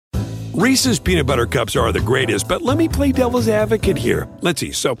Reese's peanut butter cups are the greatest, but let me play devil's advocate here. Let's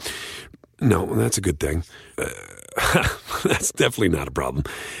see. So, no, that's a good thing. That's definitely not a problem.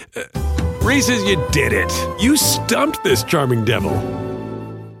 Reese's, you did it. You stumped this charming devil.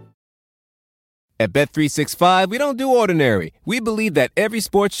 At Bet365, we don't do ordinary. We believe that every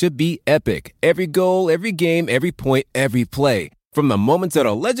sport should be epic. Every goal, every game, every point, every play. From the moments that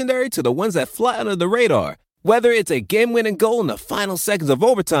are legendary to the ones that fly under the radar. Whether it's a game-winning goal in the final seconds of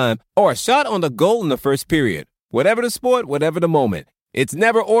overtime or a shot on the goal in the first period. Whatever the sport, whatever the moment. It's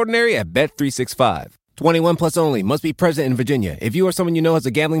never ordinary at Bet365. 21 plus only. Must be present in Virginia. If you or someone you know has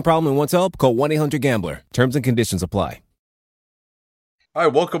a gambling problem and wants help, call 1-800-GAMBLER. Terms and conditions apply. All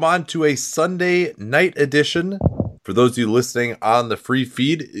right, welcome on to a Sunday night edition. For those of you listening on the free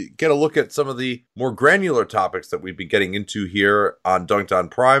feed, get a look at some of the more granular topics that we've been getting into here on Dunked On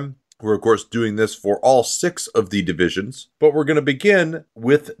Prime. We're, of course, doing this for all 6 of the divisions, but we're going to begin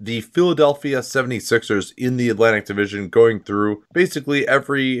with the Philadelphia 76ers in the Atlantic Division, going through basically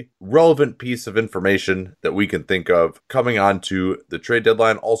every relevant piece of information that we can think of coming on to the trade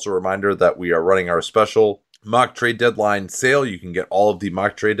deadline. Also a reminder that we are running our special mock trade deadline sale. You can get all of the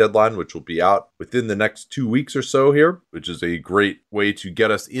mock trade deadline, which will be out within the next 2 weeks or so here, which is a great way to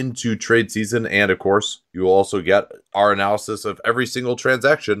get us into trade season. And of course, you will also get our analysis of every single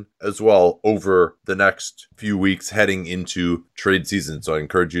transaction as well over the next few weeks heading into trade season. So I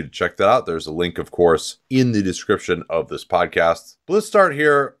encourage you to check that out. There's a link, of course, in the description of this podcast. But let's start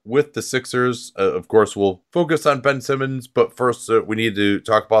here with the Sixers. Of course, we'll focus on Ben Simmons, but first we need to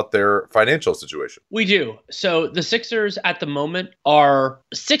talk about their financial situation. We do. So the Sixers at the moment are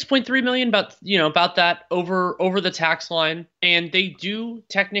 $6.3 million, about that over the tax line. And they do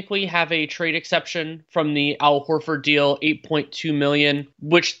technically have a trade exception from the Al Horford deal, $8.2 million,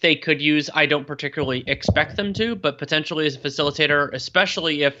 which they could use. I don't particularly expect them to, but potentially as a facilitator,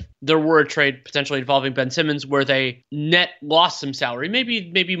 especially if there were a trade potentially involving Ben Simmons where they net lost some salary.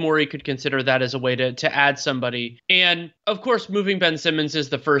 Maybe Morey could consider that as a way to add somebody. And of course, moving Ben Simmons is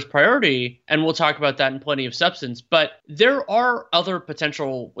the first priority, and we'll talk about that in plenty of substance. But there are other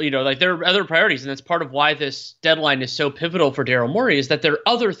potential, there are other priorities, and that's part of why this deadline is so pivotal for Daryl Morey, is that there are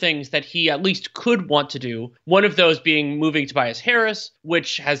other things that he at least could want to do. One of those being moving Tobias Harris,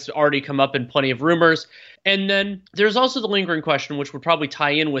 which has already come up in plenty of rumors. And then there's also the lingering question, which would probably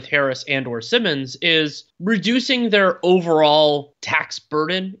tie in with Harris and or Simmons, is reducing their overall tax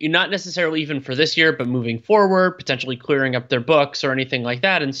burden, not necessarily even for this year, but moving forward, potentially clearing up their books or anything like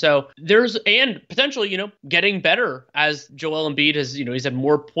that. And so and potentially, getting better, as Joel Embiid has, he's had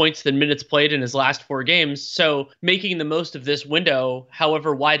more points than minutes played in his last 4 games. So making the most of this window,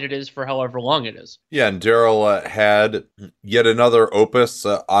 however wide it is for however long it is. Yeah, and Daryl had yet another opus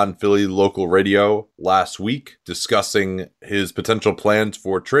on Philly local radio last week discussing his potential plans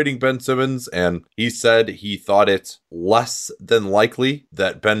for trading Ben Simmons, and he said he thought it less than likely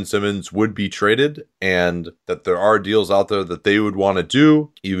that Ben Simmons would be traded and that there are deals out there that they would want to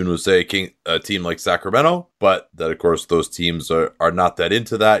do, even with, say, a team like Sacramento, but that, of course, those teams are not that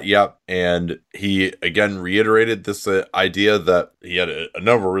into that yet. And he, again, reiterated this idea that he had a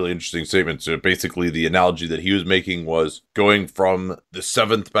number of really interesting statements. So basically, the analogy that he was making was going from the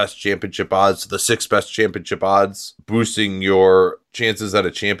 7th best championship odds to the 6th best championship odds, boosting your chances at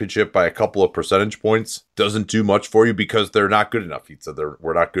a championship by a couple of percentage points doesn't do much for you because they're not good enough. He said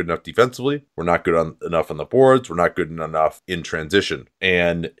we're not good enough defensively. We're not good enough on the boards. We're not good enough in transition.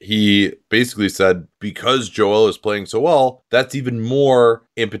 And he basically said because Joel is playing so well, that's even more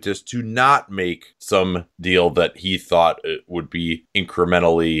impetus to not make some deal that he thought it would be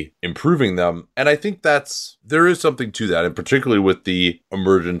incrementally improving them. And I think there is something to that, and particularly with the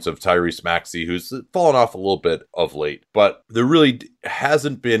emergence of Tyrese Maxey, who's fallen off a little bit of late. But there really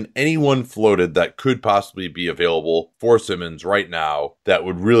hasn't been anyone floated that could possibly be available for Simmons right now that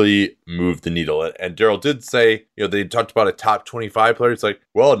would really move the needle. And Daryl did say, they talked about a top 25 player. It's like,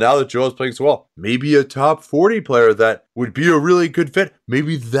 well, now that Joel's playing so well, maybe a top 40 player that would be a really good fit.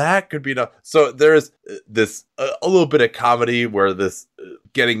 Maybe that could be enough. So there's this a little bit of comedy where this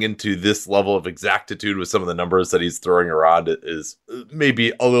getting into this level of exactitude with some of the numbers that he's throwing around is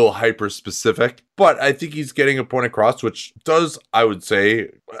maybe a little hyper specific, but I think he's getting a point across, which does, I would say,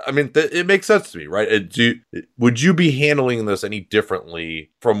 it makes sense to me, right? Would you be handling this any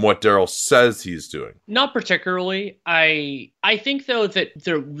differently from what Daryl says he's doing? Not particularly. I think, though, that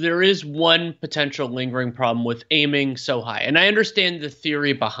there is one potential lingering problem with aiming so high. And I understand the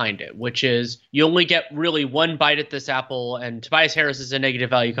theory behind it, which is you only get really one bite at this apple, and Tobias Harris is a negative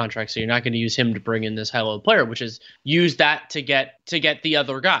value contract, so you're not going to use him to bring in this high-level player, which is use that to get the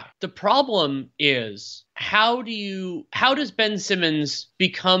other guy. The problem is, how does Ben Simmons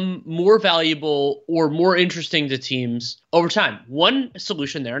become more valuable or more interesting to teams over time. One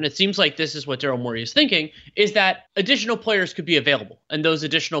solution there, and it seems like this is what Daryl Morey is thinking, is that additional players could be available, and those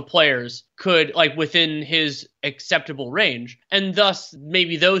additional players could, like, within his acceptable range, and thus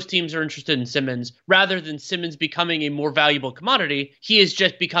maybe those teams are interested in Simmons rather than Simmons becoming a more valuable commodity. He is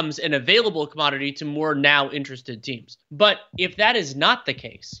just becomes an available commodity to more now interested teams. But if that is not the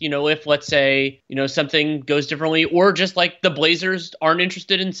case, if let's say, something goes differently, or just like the Blazers aren't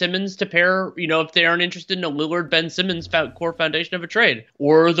interested in Simmons to pair, if they aren't interested in a Lillard Ben Simmons core foundation of a trade,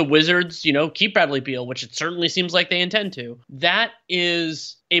 or the Wizards, keep Bradley Beal, which it certainly seems like they intend to, that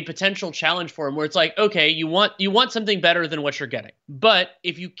is a potential challenge for him, where it's like, okay, you want something better than what you're getting. But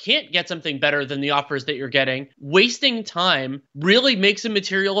if you can't get something better than the offers that you're getting, wasting time really makes a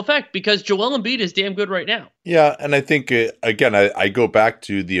material effect, because Joel Embiid is damn good right now. Yeah, and I think, again, I go back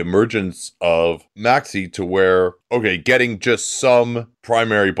to the emergence of Maxey to where, okay, getting just some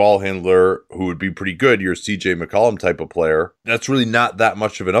primary ball handler who would be pretty good, your CJ McCollum type of player, that's really not that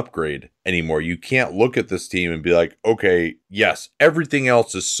much of an upgrade anymore. You can't look at this team and be like, okay, yes, everything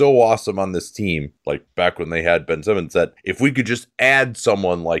else is so awesome on this team, like back when they had Ben Simmons, that if we could just add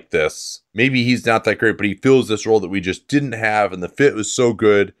someone like this, maybe he's not that great, but he fills this role that we just didn't have, and the fit was so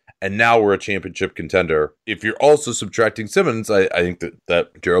good, and now we're a championship contender. If you're also subtracting Simmons, I think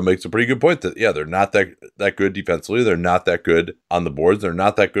that Gerald makes a pretty good point that, yeah, they're not that good defensively. They're not that good on the boards. They're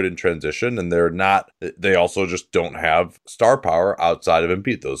not that good in transition. And they also just don't have star power outside of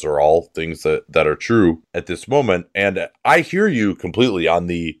Embiid. Those are all things that are true at this moment. And I hear you completely on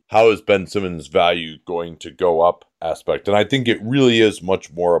the how is Ben Simmons' value going to go up aspect. And I think it really is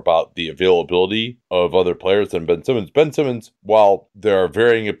much more about the availability of other players than Ben Simmons. Ben Simmons, while there are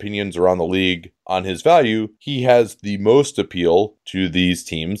varying opinions around the league on his value, he has the most appeal to these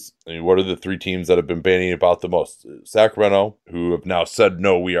teams. I mean, what are the three teams that have been banning about the most? Sacramento, who have now said,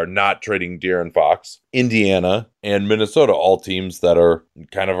 no, we are not trading De'Aaron Fox. Indiana and Minnesota, all teams that are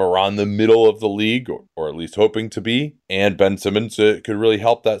kind of around the middle of the league, or at least hoping to be. And Ben Simmons could really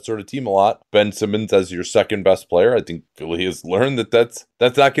help that sort of team a lot. Ben Simmons as your second best player, I think Philly has learned that that's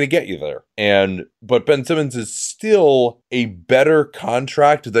not going to get you there. But Ben Simmons is still a better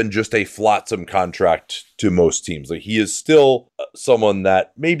contract than just a flotsam contract to most teams. Like, he is still someone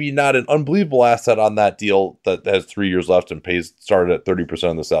that maybe not an unbelievable asset on that deal that has 3 years left and started at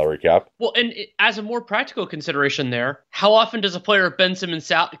 30% of the salary cap. Well, and as a more practical consideration there, how often does a player of Ben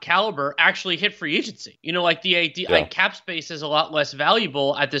Simmons' caliber actually hit free agency? Like like cap space is a lot less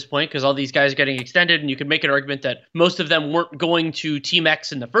valuable at this point because all these guys are getting extended, and you could make an argument that most of them weren't going to Team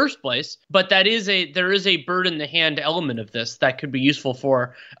X in the first place. But there is a bird in the hand element of this that could be useful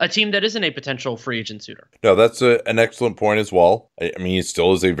for a team that isn't a potential free agent suitor. No, that's an excellent point as well. I mean, he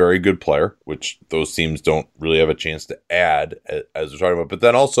still is a very good player, which those teams don't really have a chance to add, as we're talking about. But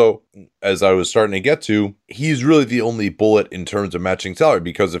then also, as I was starting to get to, he's really the only bullet in terms of matching salary,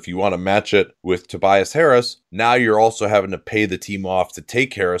 because if you want to match it with Tobias Harris, now you're also having to pay the team off to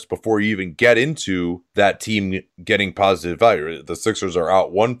take Harris before you even get into that team getting positive value. The Sixers are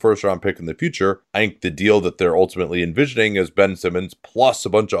out one first-round pick in the future. I think the deal that they're ultimately envisioning is Ben Simmons plus a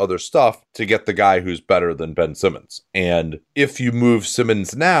bunch of other stuff to get the guy who's better than Ben Simmons. And if you move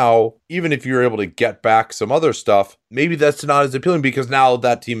Simmons now, even if you're able to get back some other stuff, maybe that's not as appealing, because now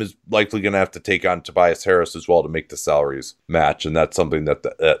that team is likely going to have to take on Tobias Harris as well to make the salaries match. And that's something that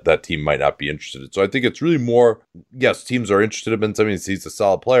that team might not be interested in. So I think it's really more, yes, teams are interested in Ben Simmons. He's a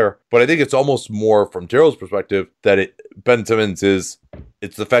solid player, but I think it's almost more from Daryl's perspective that Ben Simmons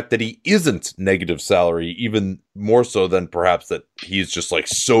it's the fact that he isn't negative salary, even more so than perhaps that he's just like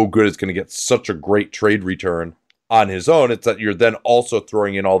so good, it's going to get such a great trade return on his own. It's that you're then also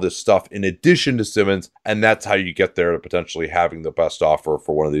throwing in all this stuff in addition to Simmons, and that's how you get there to potentially having the best offer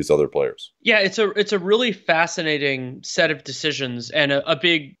for one of these other players. Yeah, it's a really fascinating set of decisions, and a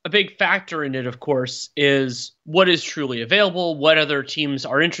big factor in it, of course, is what is truly available, what other teams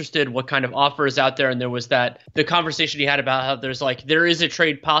are interested, what kind of offer is out there. And there was the conversation he had about how there is a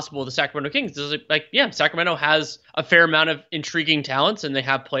trade possible with the Sacramento Kings. Sacramento has a fair amount of intriguing talents, and they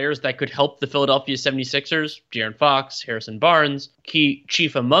have players that could help the Philadelphia 76ers, De'Aaron Fox, Harrison Barnes,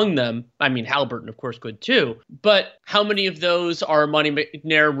 chief among them. I mean, Halliburton, of course, could too. But how many of those are Monty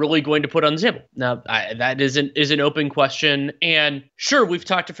McNair really going to put on the table? Now, that is an open question. And sure, we've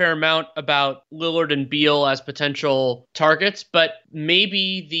talked a fair amount about Lillard and Beal as potential targets, but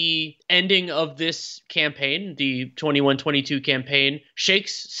maybe the ending of this campaign, the 21-22 campaign,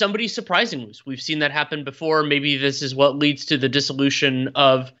 shakes somebody surprising loose. We've seen that happen before. Maybe this is what leads to the dissolution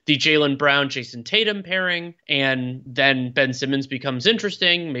of the Jaylen Brown, Jason Tatum pairing, and then Ben Simmons becomes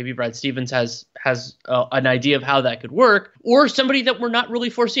interesting. Maybe Brad Stevens has an idea of how that could work, or somebody that we're not really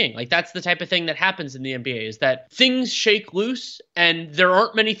foreseeing. Like, that's the type of thing that happens in the NBA, is that things shake loose, and there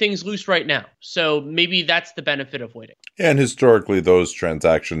aren't many things loose right now. So maybe that's the benefit of waiting. And historically, those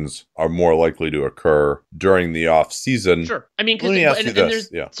transactions are more likely to occur during the off season. Sure. I mean,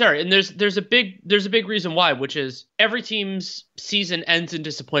 there's a big reason why, which is every team's season ends in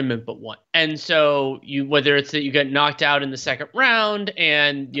disappointment but one. And so whether it's that you get knocked out in the second round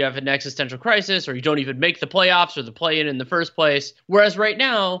and you have an existential crisis, or you don't even make the playoffs or the play-in in the first place. Whereas right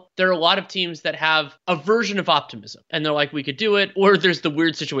now, there are a lot of teams that have a version of optimism, and they're like, we could do it. Or there's the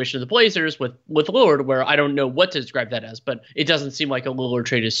weird situation of the Blazers with Lillard, where I don't know what to describe that as, but it doesn't seem like a Lillard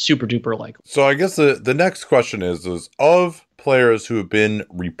trade is super duper likely. So I guess the next question is of players who have been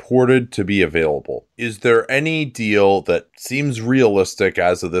reported to be available, is there any deal that seems realistic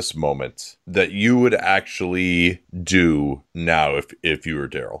as of this moment that you would actually do now if you were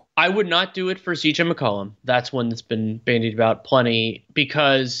Daryl? I would not do it for CJ McCollum. That's one that's been bandied about plenty,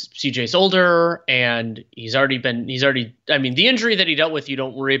 because CJ's older and the injury that he dealt with, you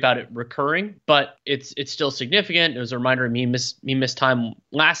don't worry about it recurring, but it's still significant. It was a reminder of me missed time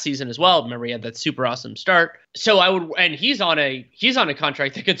last season as well. Remember, he had that super awesome start. So I would, and he's on a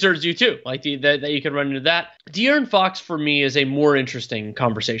contract that concerns you too, like that you could run into that. De'Aaron Fox for me is a more interesting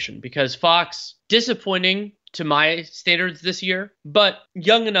conversation, because Fox, disappointing to my standards this year, but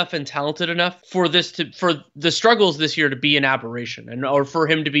young enough and talented enough for the struggles this year to be an aberration, or for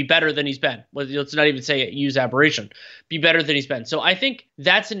him to be better than he's been. Let's not even say use aberration, be better than he's been. So I think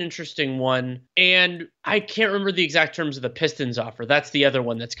that's an interesting one. And I can't remember the exact terms of the Pistons offer. That's the other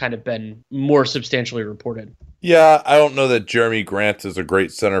one that's kind of been more substantially reported. Yeah, I don't know that Jeremy Grant is a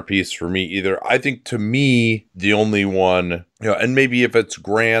great centerpiece for me either. I think, to me, the only one, and maybe if it's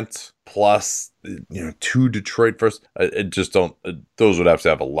Grant plus, two Detroit first, those would have to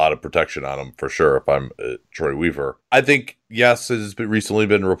have a lot of protection on them for sure if I'm Troy Weaver. I think, yes, it has recently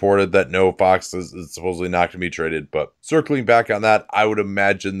been reported that no, Fox is supposedly not going to be traded, but circling back on that, I would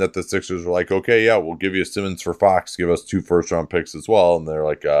imagine that the Sixers were like, okay, yeah, we'll give you Simmons for Fox, give us 2 first-round picks as well, and they're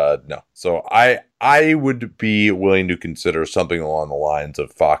like, no. So I would be willing to consider something along the lines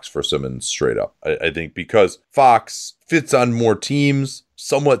of Fox for Simmons straight up. I think because Fox fits on more teams,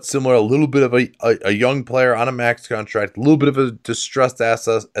 somewhat similar, a little bit of a young player on a max contract, a little bit of a distressed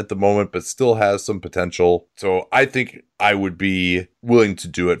asset at the moment, but still has some potential. So I think I would be willing to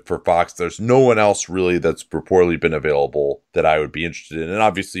do it for Fox. There's no one else really that's purportedly been available that I would be interested in. And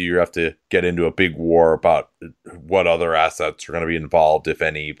obviously you have to get into a big war about what other assets are going to be involved, if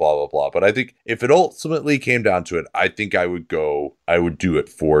any, blah, blah, blah. But I think if it ultimately came down to it, I think I would do it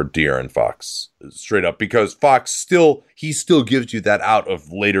for De'Aaron Fox straight up, because Fox still gives you that out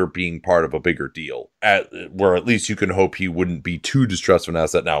of later being part of a bigger deal, where at least you can hope he wouldn't be too distressed of an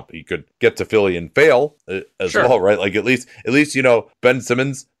asset. Now, he could get to Philly and fail as well, right? Like at least, Ben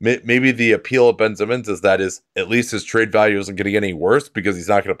Simmons, maybe the appeal of Ben Simmons is that at least his trade value isn't getting any worse because he's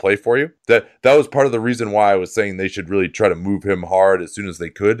not going to play for you. That was part of the reason why I was saying they should really try to move him hard as soon as they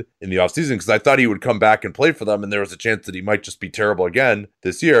could in the offseason, because I thought he would come back and play for them, and there was a chance that he might just be terrible again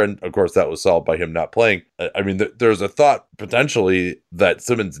this year. And of course, that was solved by him not playing. I mean, there's a thought potentially that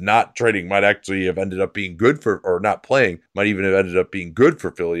Simmons not trading might actually have ended up being good or not playing might even have ended up being good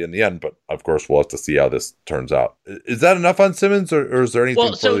for Philly in the end. But of course, we'll have to see how this turns out. Is that enough on Simmons, or is there anything?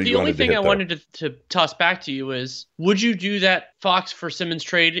 Well, so the only thing I wanted to toss back to you is, would you do that Fox for Simmons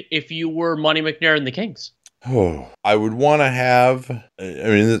trade if you were Monty McNair and the Kings? Oh, I would want to have,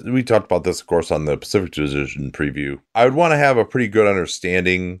 we talked about this, of course, on the Pacific Division preview. I would want to have a pretty good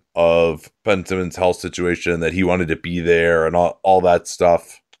understanding of Ben Simmons' health situation, that he wanted to be there and all that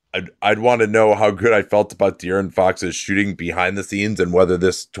stuff. I'd want to know how good I felt about De'Aaron Fox's shooting behind the scenes and whether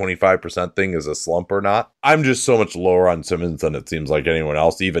this 25% thing is a slump or not. I'm just so much lower on Simmons than it seems like anyone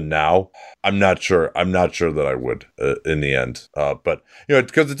else, even now. I'm not sure that I would in the end. But,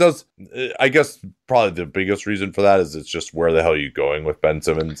 because it does, I guess probably the biggest reason for that is it's just where the hell are you going with Ben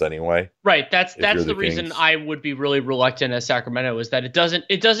Simmons anyway? Right. That's the reason Kings. I would be really reluctant as Sacramento, is that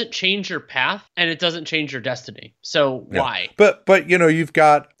it doesn't change your path and it doesn't change your destiny. So why? But you've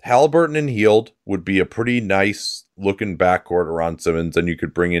got Haliburton and Hield, would be a pretty nice looking backcourt around Simmons, and you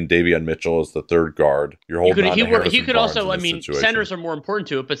could bring in Davion Mitchell as the third guard. You're holding on to Harrison he could Barnes also, in this situation. centers are more important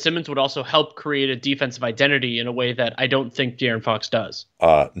to it, but Simmons would also help create a defensive identity in a way that I don't think De'Aaron Fox does.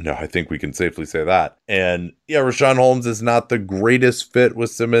 No, I think we can safely say that. And yeah, Richaun Holmes is not the greatest fit with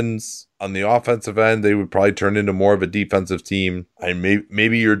Simmons. On the offensive end, they would probably turn into more of a defensive team. And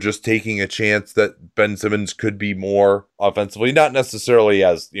maybe you're just taking a chance that Ben Simmons could be more offensively, not necessarily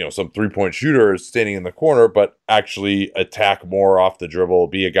as, some 3-point shooter standing in the corner, but actually attack more off the dribble,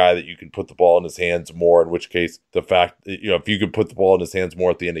 be a guy that you can put the ball in his hands more, in which case the fact, if you could put the ball in his hands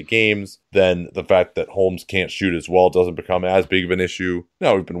more at the end of games, then the fact that Holmes can't shoot as well doesn't become as big of an issue.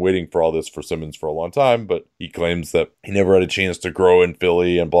 Now, we've been waiting for all this for Simmons for a long time, but he claims that he never had a chance to grow in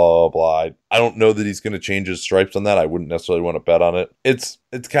Philly and blah, blah, blah. I don't know that he's going to change his stripes on that. I wouldn't necessarily want to bet on it. It's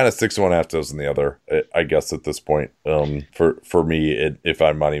kind of 6 1 half dozen the other, I guess, at this point. For me, if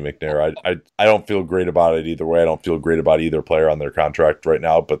I'm Monty McNair, I don't feel great about it either way. I don't feel great about either player on their contract right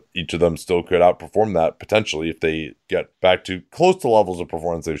now, but each of them still could outperform that potentially if they get back to close to levels of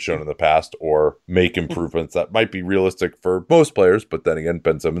performance they've shown in the past or make improvements that might be realistic for most players. But then again,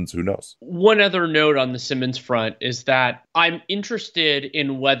 Ben Simmons, who knows? One other note on the Simmons front is that I'm interested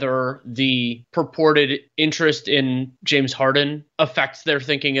in whether the purported interest in James Harden affects their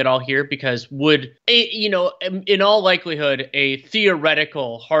thinking at all here, because in all likelihood, a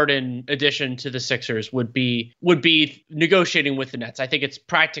theoretical Harden addition to the Sixers would be negotiating with the Nets. I think it's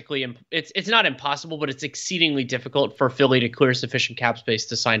practically, it's not impossible, but it's exceedingly difficult for Philly to clear sufficient cap space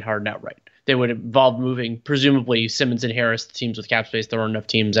to sign Harden outright. They would involve moving, presumably, Simmons and Harris, teams with cap space. There aren't enough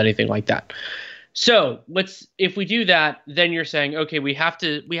teams, anything like that. So if we do that, then you're saying, okay, we have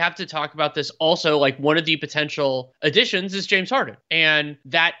to talk about this also. Like, one of the potential additions is James Harden, and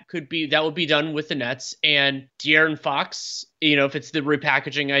that would be done with the Nets and De'Aaron Fox. If it's the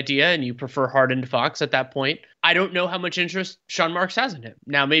repackaging idea and you prefer Harden to Fox at that point, I don't know how much interest Sean Marks has in him.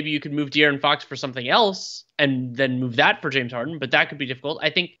 Now, maybe you could move De'Aaron Fox for something else and then move that for James Harden, but that could be difficult.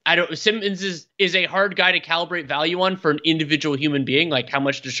 I think Simmons is a hard guy to calibrate value on for an individual human being. Like, how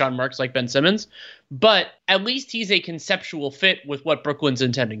much does Sean Marks like Ben Simmons? But at least he's a conceptual fit with what Brooklyn's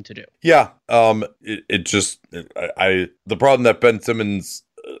intending to do. Yeah. The problem that Ben Simmons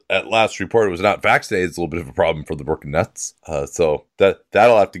at last report was not vaccinated is a little bit of a problem for the Brooklyn Nets. So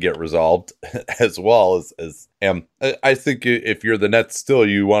that'll have to get resolved as well as I think if you're the Nets still,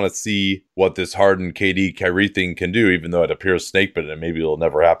 you want to see what this Harden, KD, Kyrie thing can do, even though it appears snakebitten and maybe it'll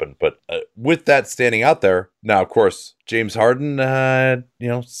never happen. But with that standing out there, now, of course, James Harden,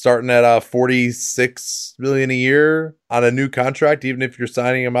 starting at $46 million a year on a new contract, even if you're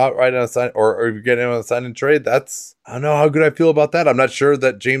signing him outright on a sign or if you're getting him on a sign and trade, I don't know how good I feel about that. I'm not sure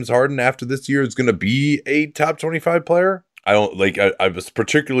that James Harden after this year is going to be a top 25 player. I was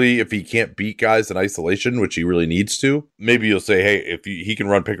particularly if he can't beat guys in isolation, which he really needs to. Maybe you'll say, hey, if he can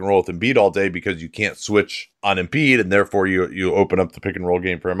run pick and roll with Embiid all day because you can't switch on Embiid, and therefore you open up the pick and roll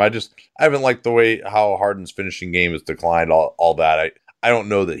game for him. I haven't liked the way how Harden's finishing game has declined. All that. I don't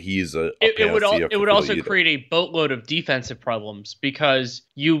know that he's it would also create a boatload of defensive problems because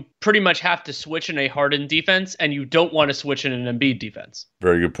you pretty much have to switch in a Harden defense and you don't want to switch in an Embiid defense.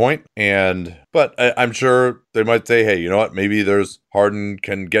 Very good point. But I'm sure they might say, hey, you know what? Maybe Harden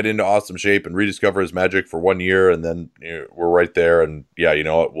can get into awesome shape and rediscover his magic for 1 year, and then we're right there. And yeah, you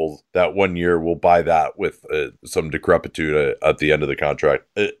know what? That 1 year we'll buy that with some decrepitude at the end of the contract.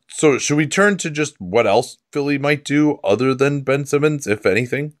 So should we turn to just what else Philly might do other than Ben Simmons, if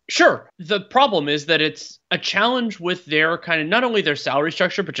anything? Sure. The problem is that it's a challenge with their kind of not only their salary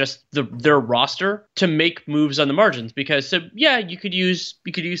structure, but just their roster to make moves on the margins. Because you could use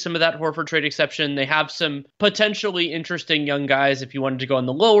some of that Horford trade exception. They have some potentially interesting young guys if you wanted to go on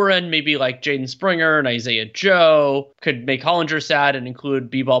the lower end, maybe like Jaden Springer and Isaiah Joe. Could make Hollinger sad and include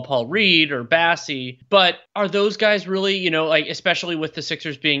B-Ball Paul Reed or Bassey. But are those guys really, especially with the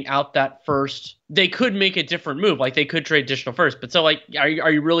Sixers being out that first, they could make a different move. Like they could trade additional first. But so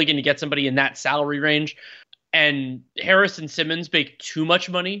are you really going to get somebody in that salary range? And Harris and Simmons make too much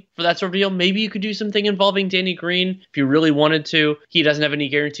money for that sort of deal. Maybe you could do something involving Danny Green if you really wanted to. He doesn't have any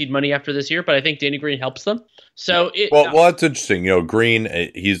guaranteed money after this year, but I think Danny Green helps them. So well, that's interesting. Green,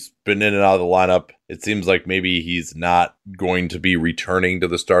 he's been in and out of the lineup. It seems like maybe he's not going to be returning to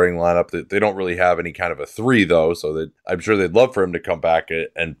the starting lineup. They don't really have any kind of a three, though, so I'm sure they'd love for him to come back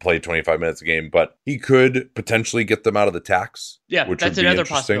and play 25 minutes a game, but he could potentially get them out of the tax. Yeah, which that's another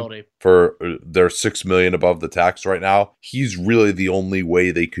possibility. For they're $6 million above the tax right now. He's really the only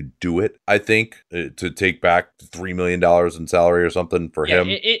way they could do it, I think, to take back $3 million in salary or something for him.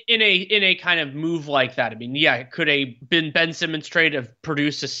 In a kind of move like that. I mean, could a Ben Simmons trade have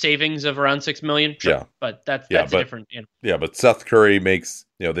produced a savings of around $6 million. Sure, Yeah. but that's Yeah, a different. Yeah, but Seth Curry makes,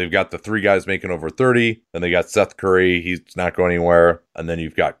 they've got the three guys making over 30, then they got Seth Curry, he's not going anywhere, and then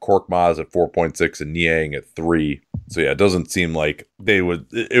you've got Korkmaz at 4.6 and Niang at 3. So yeah, it doesn't seem like it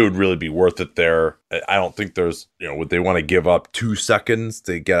would really be worth it there. I don't think there's, would they want to give up 2 seconds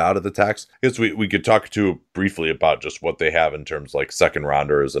to get out of the tax? I guess we could talk too briefly about just what they have in terms like second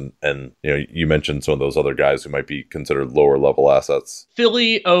rounders and you mentioned some of those other guys who might be considered lower level assets.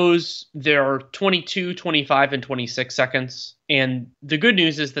 Philly owes their 22, 25, and 26 seconds. And the good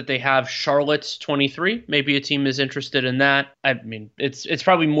news is that they have Charlotte's 23. Maybe a team is interested in that. I mean, it's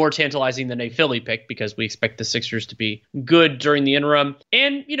probably more tantalizing than a Philly pick because we expect the Sixers to be good during the interim.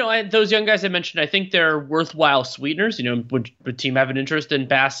 And, those young guys I mentioned, I think they're worthwhile sweeteners. Would a team have an interest in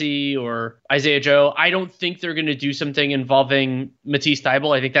Bassie or Isaiah Joe? I don't think they're going to do something involving Matisse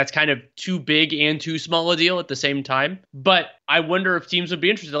Thybulle. I think that's kind of too big and too small a deal at the same time. But I wonder if teams would be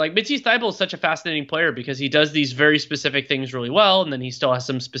interested. Like Matisse Thybulle is such a fascinating player because he does these very specific things really well, and then he still has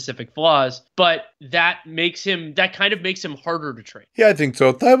some specific flaws. But that kind of makes him harder to trade. Yeah, I think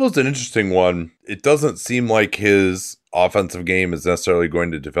so. Thybulle's an interesting one. It doesn't seem like his offensive game is necessarily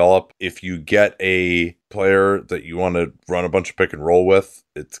going to develop. If you get a player that you want to run a bunch of pick and roll with,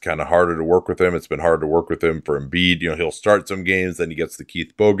 it's kind of harder to work with him. It's been hard to work with him for Embiid. He'll start some games, then he gets the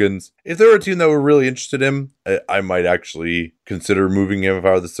Keith Bogans. If there were a team that were really interested in him, I might actually consider moving him if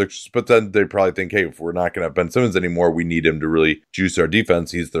I were the Sixers. But then they probably think, hey, if we're not going to have Ben Simmons anymore, we need him to really juice our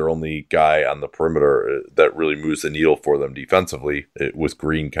defense. He's their only guy on the perimeter that really moves the needle for them defensively, with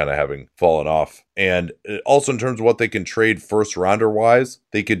Green kind of having fallen off. And also in terms of what they can trade first rounder wise,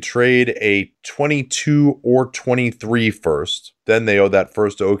 they could trade a 22 or 23 first. Then they owe that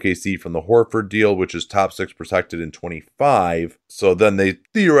first to OKC from the Horford deal, which is top 6 protected in 25. So then they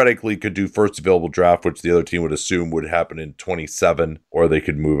theoretically could do first available draft, which the other team would assume would happen in 27, or they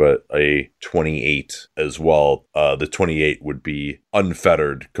could move a 28 as well. The 28 would be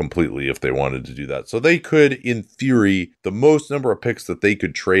unfettered completely if they wanted to do that. So they could, in theory, the most number of picks that they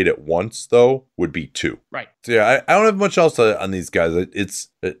could trade at once, though, would be 2. Right. So yeah, I don't have much else on these guys.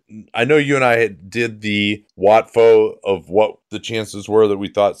 I know you and I did the Watfo of what the chances were that we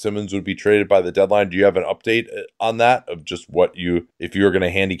thought Simmons would be traded by the deadline. Do you have an update on that of just if you were going to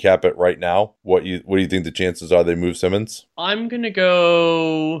handicap it right now, what do you think the chances are they move Simmons? I'm going to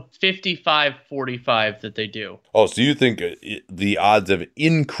go 55-45 that they do. Oh, so you think the odds have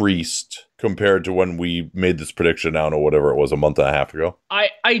increased compared to when we made this prediction, I don't know, whatever it was, a month and a half ago?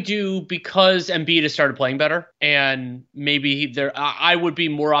 I do, because Embiid has started playing better, and maybe I would be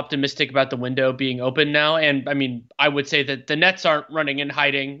more optimistic about the window being open now. And I mean, I would say that the Nets aren't running and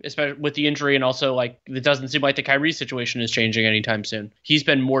hiding, especially with the injury, and also like it doesn't seem like the Kyrie situation is changing anytime soon. He's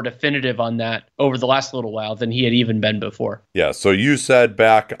been more definitive on that over the last little while than he had even been before. Yeah, so you said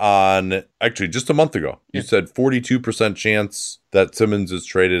back on, actually just a month ago, you said 42% chance that Simmons is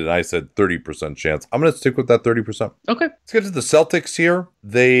traded, and I said 30% chance. I'm going to stick with that 30%. Okay. Let's get to the Celtics here.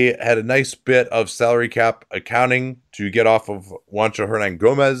 They had a nice bit of salary cap accounting to get off of Juancho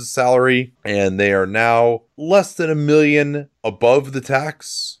Hernan-Gomez's salary, and they are now less than $1 million above the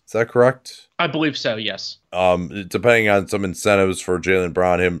tax. Is that correct? I believe so, yes. Depending on some incentives for Jaylen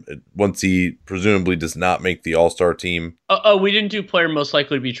Brown, once he presumably does not make the All-Star team. We didn't do player most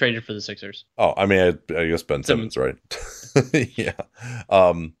likely to be traded for the Sixers. Oh, I mean, I guess Ben Simmons, right? Yeah.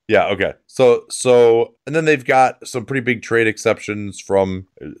 Yeah, okay. So, and then they've got some pretty big trade exceptions from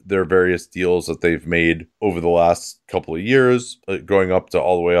their various deals that they've made over the last couple of years, going up to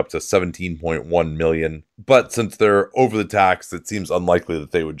all the way up to $17.1 million. But since they're over the tax, it seems unlikely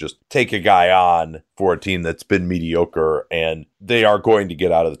that they would just take a guy on for a team that's been mediocre, and they are going to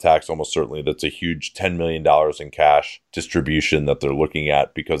get out of the tax almost certainly. That's a huge $10 million in cash distribution that they're looking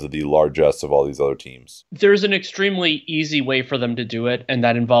at because of the largesse of all these other teams. There's an extremely easy way for them to do it, and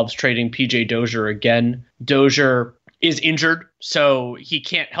that involves trading PJ Dozier again. Dozier is injured, so he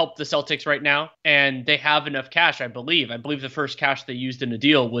can't help the Celtics right now, and they have enough cash, I believe. I believe the first cash they used in a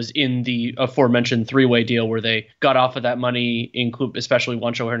deal was in the aforementioned three-way deal where they got off of that money, especially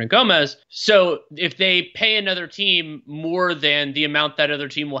Juancho Hernan-Gomez. So if they pay another team more than the amount that other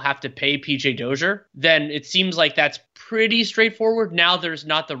team will have to pay PJ Dozier, then it seems like that's pretty straightforward. Now there's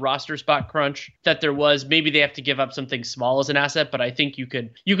not the roster spot crunch that there was. Maybe they have to give up something small as an asset, but I think you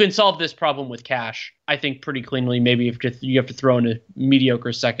can solve this problem with cash, I think, pretty cleanly. Maybe if you have to throw in a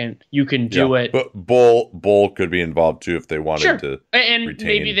mediocre second, you can do it. But Bull could be involved too if they wanted to. And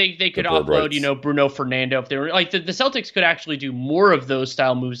maybe they could offload, Bruno Fernando if they were like the Celtics could actually do more of those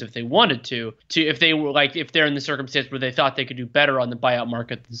style moves if they wanted to if they were like if they're in the circumstance where they thought they could do better on the buyout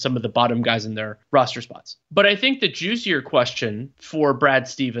market than some of the bottom guys in their roster spots. But I think the juice juicier question for Brad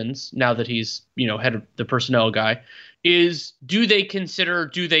Stevens, now that he's, head of the personnel guy, is do they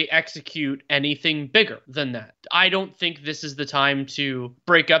execute anything bigger than that? I don't think this is the time to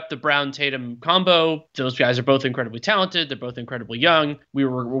break up the Brown-Tatum combo. Those guys are both incredibly talented. They're both incredibly young. We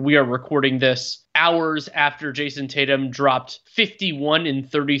are recording this hours after Jason Tatum dropped 51 in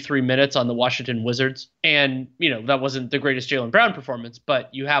 33 minutes on the Washington Wizards. And, that wasn't the greatest Jaylen Brown performance, but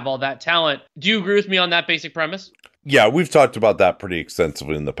you have all that talent. Do you agree with me on that basic premise? Yeah, we've talked about that pretty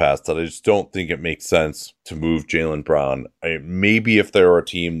extensively in the past, that I just don't think it makes sense to move Jaylen Brown. Maybe if they're a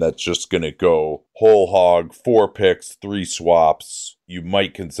team that's just going to go whole hog, 4 picks, 3 swaps, you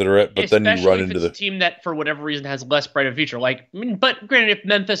might consider it, but especially then you run into the team that for whatever reason has less bright of a future. But granted, if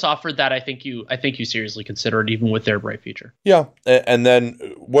Memphis offered that, I think you seriously consider it, even with their bright future. Yeah, and then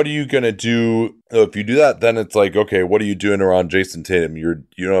what are you gonna do if you do that? Then it's like, okay, what are you doing around Jason Tatum? You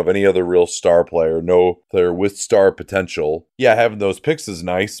don't have any other real star player, no player with star potential. Yeah, having those picks is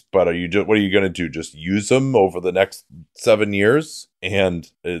nice, but what are you gonna do? Just use them over the next 7 years? And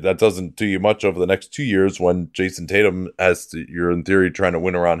that doesn't do you much over the next 2 years when Jason Tatum you're in theory trying to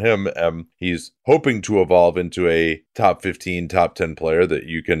win around him. He's hoping to evolve into a top 15, top 10 player that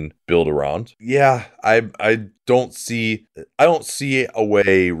you can build around. Yeah, I don't see a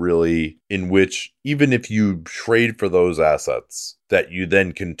way really in which, even if you trade for those assets, that you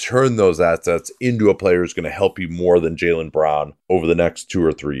then can turn those assets into a player who's going to help you more than Jaylen Brown over the next 2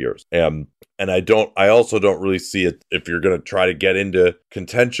 or 3 years. And I also don't really see it if you're going to try to get into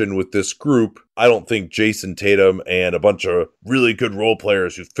contention with this group. I don't think Jason Tatum and a bunch of really good role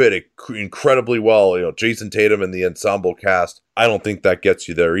players who fit incredibly well, Jason Tatum and the ensemble cast, I don't think that gets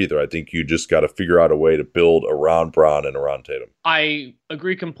you there either. I think you just got to figure out a way to build around Brown and around Tatum. I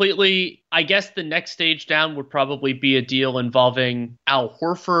agree completely. I guess the next stage down would probably be a deal involving Al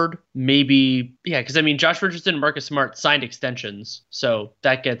Horford. Maybe, because Josh Richardson and Marcus Smart signed extensions, so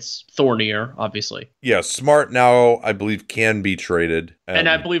that gets thornier, obviously. Yeah, Smart now, I believe, can be traded. And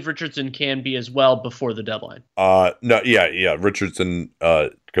I believe Richardson can be as well before the deadline. Richardson,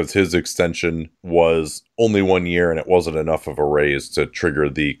 because his extension was only 1 year and it wasn't enough of a raise to trigger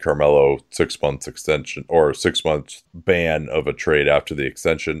the Carmelo 6 months extension or 6 months ban of a trade after the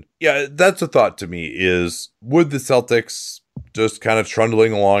extension. Yeah, that's a thought to me is, would the Celtics just kind of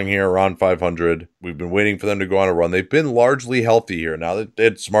trundling along here around 500. We've been waiting for them to go on a run. They've been largely healthy here. Now that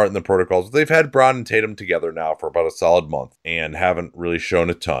they're smart in the protocols. They've had Brown and Tatum together now for about a solid month and haven't really shown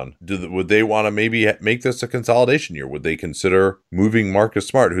a ton. Would they want to maybe make this a consolidation year? Would they consider moving Marcus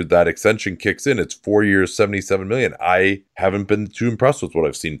Smart, who that extension kicks in? It's 4 years, $77 million. I haven't been too impressed with what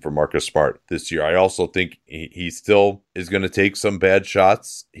I've seen from Marcus Smart this year. I also think he still is going to take some bad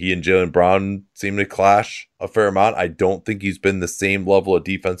shots. He and Jaylen Brown seem to clash a fair amount. I don't think he's been the same level of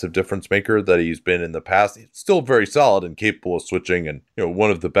defensive difference maker that he's been in the past. He's still very solid and capable of switching and,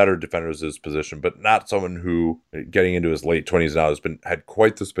 one of the better defenders of his position, but not someone who, getting into his late 20s now, had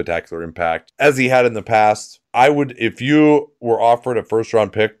quite the spectacular impact as he had in the past. I would, if you were offered a first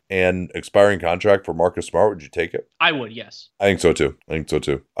round pick and expiring contract for Marcus Smart, would you take it? I would, yes. I think so too.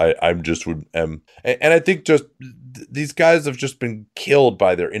 And I think just these guys have just been killed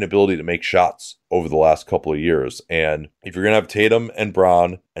by their inability to make shots over the last couple of years. And if you're going to have Tatum and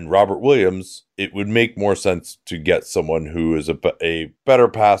Brown and Robert Williams, it would make more sense to get someone who is a better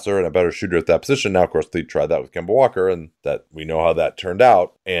passer and a better shooter at that position. Now, of course, they tried that with Kemba Walker, and that we know how that turned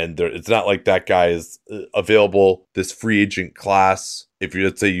out. And it's not like that guy is available this free agent class. If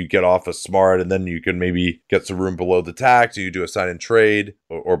let's say you get off a Smart and then you can maybe get some room below the tax, and you do a sign and trade,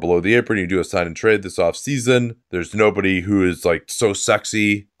 or below the apron, you do a sign and trade this off season. There's nobody who is like so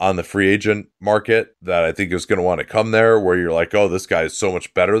sexy on the free agent market that I think is going to want to come there, where you're like, oh, this guy is so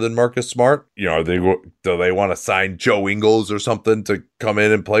much better than Marcus Smart. Do they want to sign Joe Ingles or something to come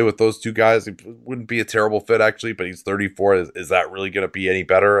in and play with those two guys? It wouldn't be a terrible fit actually, but he's 34. Is that really going to be any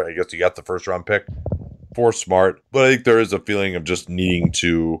better? I guess you got the first round pick for Smart, but I think there is a feeling of just needing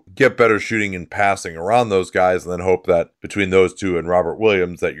to get better shooting and passing around those guys, and then hope that between those two and Robert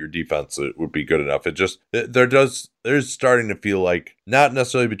Williams that your defense would be good enough. There's starting to feel like, not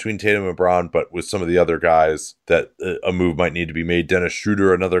necessarily between Tatum and Brown, but with some of the other guys, that a move might need to be made. Dennis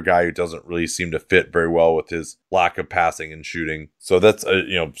Schroeder, another guy who doesn't really seem to fit very well with his lack of passing and shooting. So that's,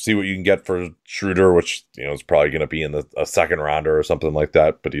 see what you can get for Schroeder, which, is probably going to be in a second rounder or something like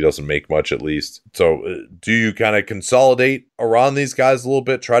that, but he doesn't make much at least. So do you kind of consolidate around these guys a little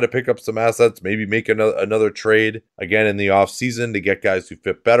bit, try to pick up some assets, maybe make another trade again in the off season to get guys who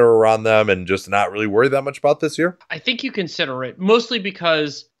fit better around them and just not really worry that much about this year? I think you consider it, mostly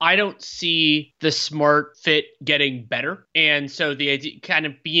because I don't see the Smart fit getting better. And so the idea kind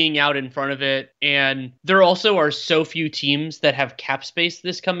of being out in front of it. And there also are so few teams that have cap space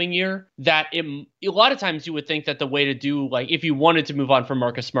this coming year that a lot of times you would think that the way to do, like, if you wanted to move on from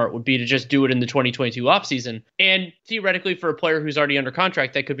Marcus Smart, would be to just do it in the 2022 offseason. And theoretically, for a player who's already under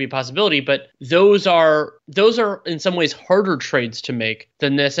contract, that could be a possibility. But those are in some ways harder trades to make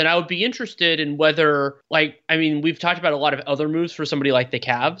than this. And I would be interested in whether, like, I mean, we've talked about a lot of other moves for somebody like the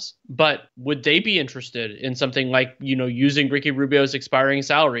Cavs, but would they be interested in something like, using Ricky Rubio's expiring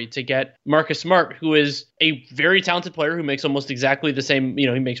salary to get Marcus Smart, who is a very talented player who makes almost exactly the same, he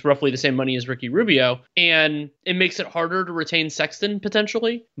makes roughly the same money as Ricky Rubio, and it makes it harder to retain Sexton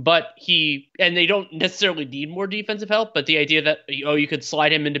potentially, and they don't necessarily need more defensive help, but the idea that, you could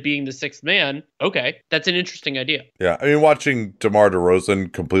slide him into being the sixth man, okay, that's an interesting idea. Yeah, I mean, watching DeMar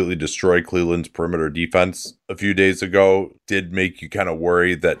DeRozan completely destroy Cleveland's perimeter defense a few days ago did make you kind of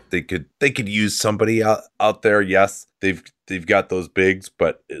worry that they could use somebody out there. Yes, they've got those bigs,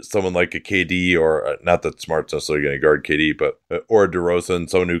 but someone like a KD, or not that Smart's necessarily going to guard KD, but or a DeRozan,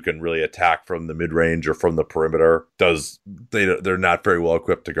 someone who can really attack from the mid range or from the perimeter, they're not very well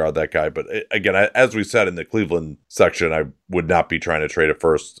equipped to guard that guy. But again, as we said in the Cleveland section, I would not be trying to trade it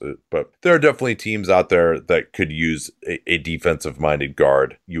first, but there are definitely teams out there that could use a defensive minded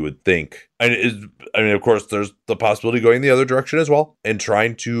guard, you would think. And of course, there's the possibility of going the other direction as well and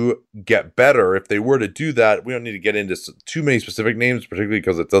trying to get better. If they were to do that, we don't need to get into too many specific names, particularly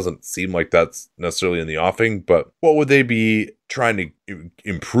because it doesn't seem like that's necessarily in the offing. But what would they be trying to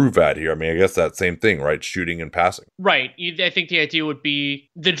improve at here? I mean, I guess that same thing, right? Shooting and passing. Right. I think the idea would be,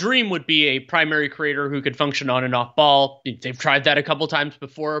 the dream would be a primary creator who could function on and off ball. They've tried that a couple times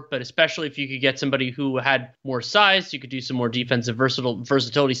before, but especially if you could get somebody who had more size, you could do some more defensive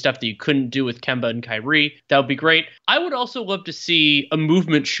versatility stuff that you couldn't do with Kemba and Kyrie. That would be great. I would also love to see a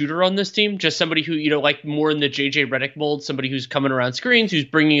movement shooter on this team, just somebody who, like more in the JJ Redick mold, somebody who's coming around screens, who's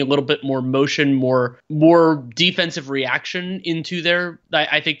bringing a little bit more motion, more defensive reaction into their.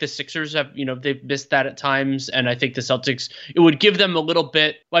 I think the Sixers have, they've missed that at times, and I think the Celtics, it would give them a little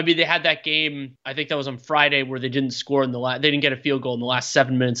bit. I mean, they had that game, I think that was on Friday, where they didn't score they didn't get a field goal in the last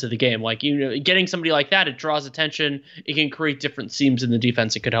 7 minutes of the game. Like, getting somebody like that, it draws attention. It can create different seams in the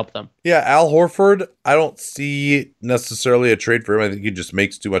defense. It could help them. Yeah, Al Horford, I don't see necessarily a trade for him. I think he just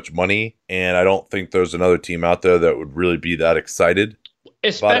makes too much money, and I don't think there's another team out there that would really be that excited.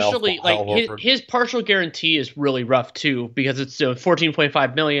 Especially his partial guarantee is really rough too, because it's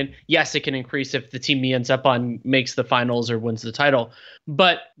 $14.5 million. Yes, it can increase if the team he ends up on makes the finals or wins the title,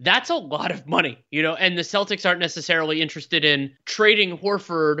 but that's a lot of money, and the Celtics aren't necessarily interested in trading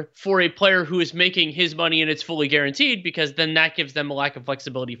Horford for a player who is making his money and it's fully guaranteed, because then that gives them a lack of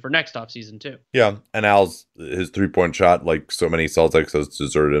flexibility for next offseason too. Yeah, and his 3-point shot, like so many Celtics, has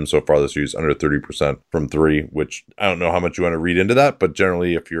deserted him so far this year. He's under 30% from three, which I don't know how much you want to read into that, but generally,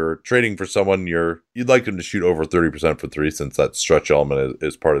 if you're trading for someone, you'd like them to shoot over 30% for three, since that stretch element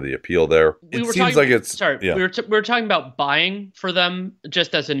is part of the appeal there. We were talking about buying for them.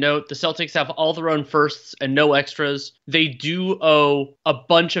 Just as a note, the Celtics have all their own firsts and no extras. They do owe a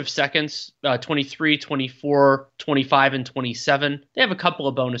bunch of seconds, 23, 24, 25, and 27. They have a couple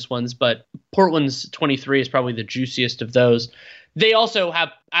of bonus ones, but Portland's 23 is probably the juiciest of those. They also have,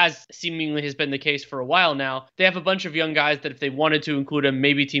 as seemingly has been the case for a while now, they have a bunch of young guys that if they wanted to include them,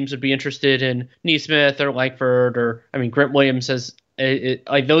 maybe teams would be interested in Nesmith or Langford, or, Grant Williams says,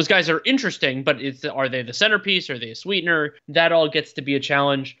 like, those guys are interesting, but are they the centerpiece? Are they a sweetener? That all gets to be a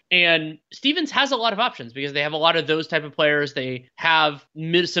challenge. And Stevens has a lot of options because they have a lot of those type of players. They have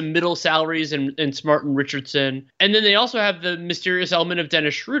some middle salaries in Smart and Richardson. And then they also have the mysterious element of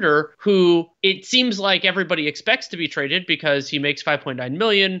Dennis Schroeder, who it seems like everybody expects to be traded because he makes $5.9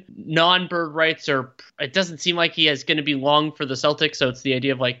 million. Non-bird rights it doesn't seem like he is going to be long for the Celtics. So it's the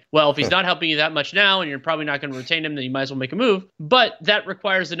idea of like, well, if he's not helping you that much now and you're probably not going to retain him, then you might as well make a move. But that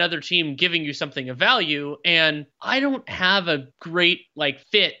requires another team giving you something of value. And I don't have a great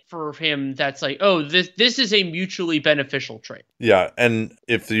fit for him that's like, oh, this is a mutually beneficial trade. Yeah. And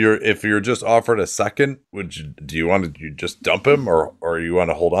if you're just offered a second, do you want to just dump him or you want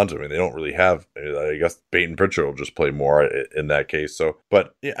to hold on to him? They don't really have, I guess Peyton Pritchard will just play more in that case. So,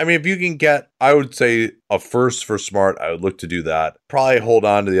 but if you can get I would say a first for Smart. I would look to do that. Probably hold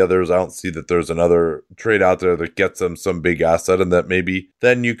on to the others. I don't see that there's another trade out there that gets them some big asset, and that maybe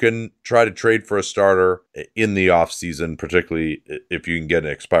then you can try to trade for a starter in the offseason, particularly if you can get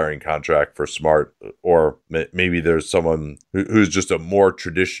an expiring contract for Smart, or maybe there's someone who's just a more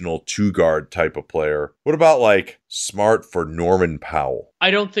traditional two-guard type of player. What about like Smart for Norman Powell?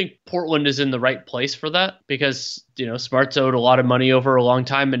 I don't think Portland is in the right place for that because, Smart's owed a lot of money over a long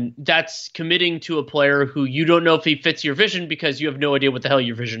time, and that's committing to a player who you don't know if he fits your vision because you have no idea what the hell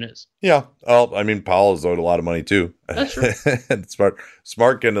your vision is. Yeah. Well, I mean, Powell is owed a lot of money too. That's true. And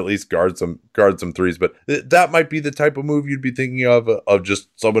Smart can at least guard some threes, but that might be the type of move you'd be thinking of just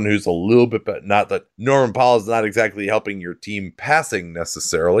someone who's a little bit better. Not that Norman Powell is not exactly helping your team passing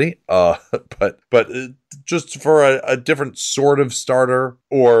necessarily, but just for a different sort of starter,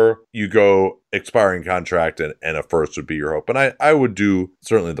 or you go expiring contract and a first would be your hope. And I would do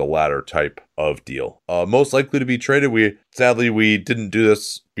certainly the latter type of deal. Most likely to be traded. Sadly, we didn't do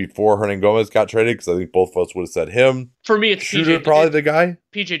this before Hernangomez got traded because I think both of us would have said him. For me, it's Shooter, probably the guy.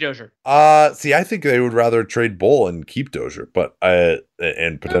 PJ Dozier. See, I think they would rather trade Bull and keep Dozier, but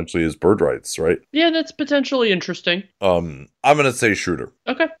and potentially his bird rights, right? Yeah, that's potentially interesting. I'm gonna say Schroeder.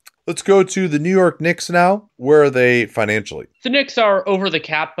 Okay. Let's go to the New York Knicks now. Where are they financially? The Knicks are over the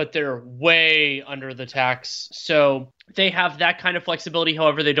cap, but they're way under the tax. So they have that kind of flexibility.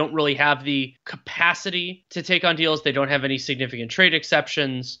 However, they don't really have the capacity to take on deals. They don't have any significant trade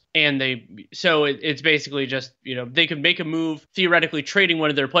exceptions. And it's basically just, they could make a move, theoretically trading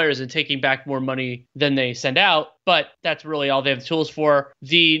one of their players and taking back more money than they send out. But that's really all they have the tools for.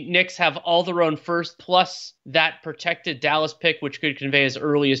 The Knicks have all their own first plus that protected Dallas pick, which could convey as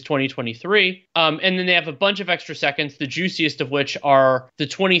early as 2023. And then they have a bunch of extra seconds, the juiciest of which are the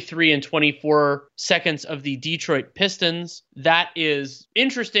 23 and 24 seconds of the Detroit Pistons. That is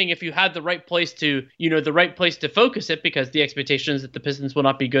interesting if you had the right place to focus it, because the expectation is that the Pistons will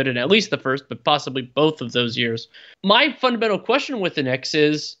not be good in at least the first, but possibly both of those years. My fundamental question with the Knicks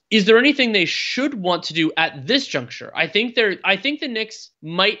is there anything they should want to do at this juncture? I think the Knicks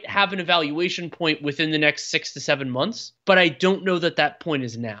might have an evaluation point within the next 6 to 7 months, but I don't know that point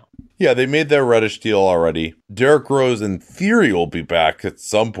is now. Yeah, they made their Reddish deal already. Derrick Rose, in theory, will be back at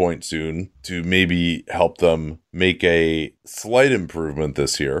some point soon to maybe help them make a slight improvement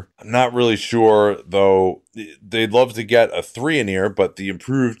this year. I'm not really sure, though. They'd love to get a 3 in here, but the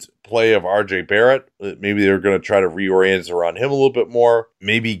improved play of RJ Barrett, maybe they're going to try to reorient around him a little bit more.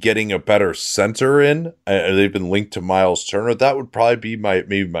 Maybe getting a better center in. They've been linked to Miles Turner. That would probably be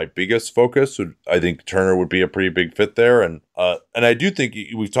my biggest focus. I think Turner would be a pretty big fit there. And I do think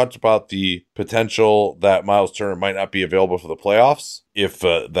we've talked about the potential that Miles Turner might not be available for the playoffs if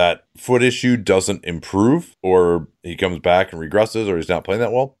that foot issue doesn't improve, or he comes back and regresses, or he's not playing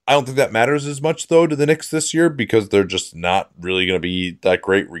that well. I don't think that matters as much, though, to the Knicks this year, because they're just not really going to be that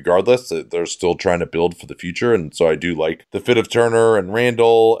great regardless. They're still trying to build for the future, and so I do like the fit of Turner and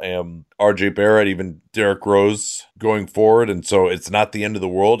Randall and RJ Barrett, even Derrick Rose going forward. And so it's not the end of the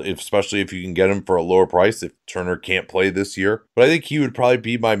world, especially if you can get him for a lower price if Turner can't play this year. But I think he would probably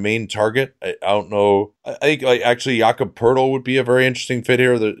be my main target. I don't know. I think actually Jakob Poeltl would be a very interesting fit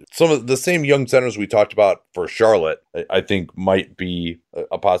here. Some of the same young centers we talked about for Charlotte, I think might be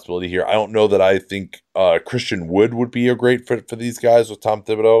a possibility here. I don't know that I think Christian Wood would be a great fit for these guys with Tom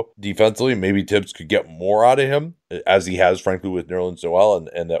Thibodeau defensively. Maybe Tibbs could get more out of him, as he has, frankly, with Nerlens Noel,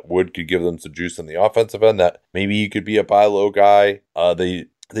 and that Wood could give them some juice on the offensive end. That maybe he could be a buy low guy.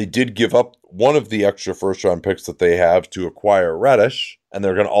 They did give up one of the extra first-round picks that they have to acquire Reddish, and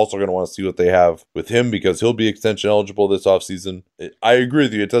they're also going to want to see what they have with him because he'll be extension eligible this offseason. I agree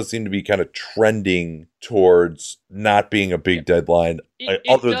with you. It does seem to be kind of trending towards not being a big deadline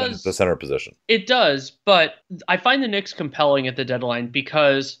other than the center position. It does, but I find the Knicks compelling at the deadline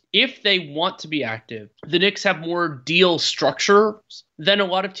because if they want to be active, the Knicks have more deal structures than a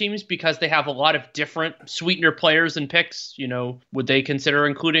lot of teams because they have a lot of different sweetener players and picks. Would they consider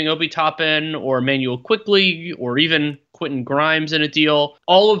including Obi Toppin or Emmanuel Quickley or even Quentin Grimes in a deal?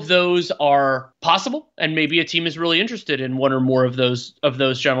 All of those are possible, and maybe a team is really interested in one or more of those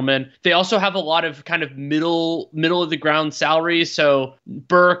gentlemen. They also have a lot of kind of middle of the ground salaries. So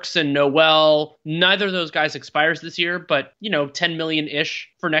Burks and Noel, neither of those guys expires this year, but 10 million ish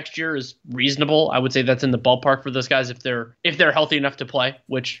for next year is reasonable. I would say that's in the ballpark for those guys if they're healthy enough to play,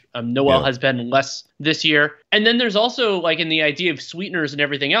 which Noel has been less this year. And then there's also, like, in the idea of sweeteners and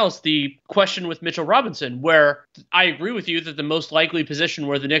everything else, the question with Mitchell Robinson, where I agree with you that the most likely position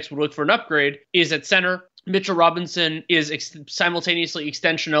where the Knicks would look for an upgrade is at center. Mitchell Robinson is simultaneously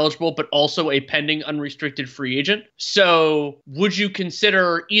extension eligible, but also a pending unrestricted free agent. So would you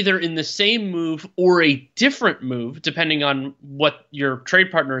consider either in the same move or a different move, depending on what your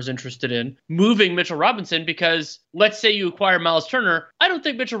trade partner is interested in, moving Mitchell Robinson? Because let's say you acquire Miles Turner, I don't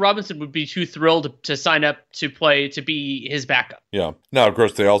think Mitchell Robinson would be too thrilled to sign up to play to be his backup. Yeah. Now, of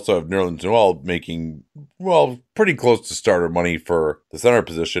course, they also have Nerlens Noel making, well, pretty close to starter money for the center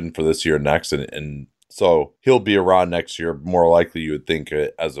position for this year and next. And so he'll be around next year, more likely you would think,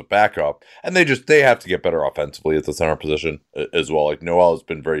 as a backup. And they have to get better offensively at the center position as well. Like Noel has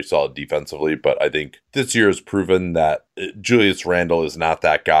been very solid defensively, but I think this year has proven that Julius Randle is not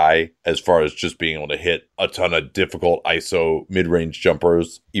that guy as far as just being able to hit a ton of difficult ISO mid-range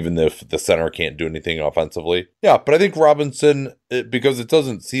jumpers, even if the center can't do anything offensively. Yeah, but I think Robinson, because it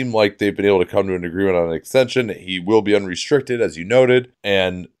doesn't seem like they've been able to come to an agreement on an extension, he will be unrestricted, as you noted.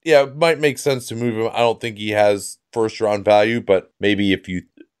 And yeah, it might make sense to move him. I don't think he has first round value, but maybe if you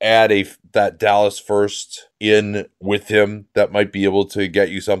add that Dallas first in with him, that might be able to get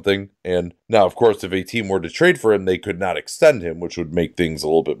you something. And now, of course, if a team were to trade for him, they could not extend him, which would make things a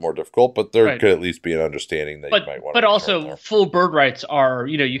little bit more difficult. But there could at least be an understanding that you might want to. But also, full bird rights are,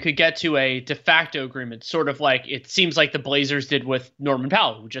 you could get to a de facto agreement, sort of like it seems like the Blazers did with Norman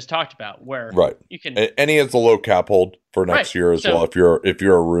Powell, who we just talked about, where you can. And he has a low cap hold for next year as well. If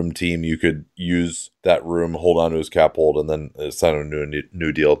you're a room team, you could use that room, hold on to his cap hold, and then sign a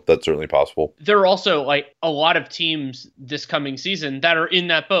new deal. That's certainly possible. There are also like a lot of teams this coming season that are in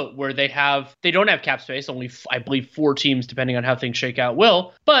that boat where they don't have cap space. Only I believe 4 teams, depending on how things shake out,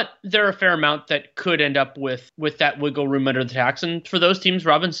 will. But there are a fair amount that could end up with that wiggle room under the tax. And for those teams,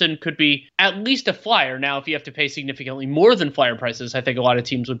 Robinson could be at least a flyer. Now, if you have to pay significantly more than flyer prices, I think a lot of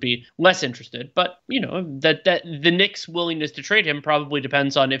teams would be less interested. But that the Knicks' willingness to trade him probably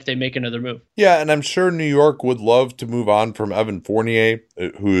depends on if they make another move. Yeah, and I'm sure New York would love to move on from Evan Fournier,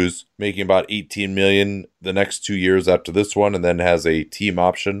 who's making about $18 million the next 2 years after this one, and then has a team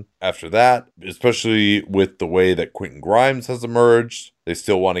option after that, especially with the way that Quentin Grimes has emerged. They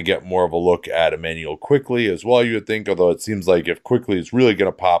still want to get more of a look at Emmanuel Quickley as well, you would think, although it seems like if Quickley is really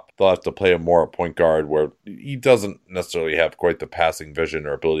going to pop, they'll have to play him more at point guard, where he doesn't necessarily have quite the passing vision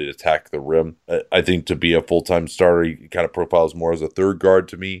or ability to attack the rim. I think to be a full-time starter, he kind of profiles more as a third guard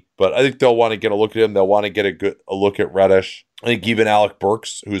to me. But I think they'll want to get a look at him. They'll want to get a look at Reddish. I think even Alec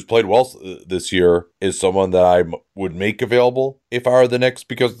Burks, who's played well this year, is someone that I would make available if I were the Knicks,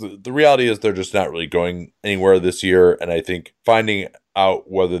 because the reality is they're just not really going anywhere this year. And I think finding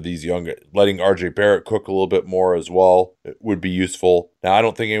out whether letting RJ Barrett cook a little bit more as well would be useful. Now, I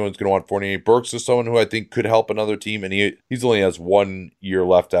don't think anyone's going to want Fournier. Burks is someone who I think could help another team, and he's only has 1 year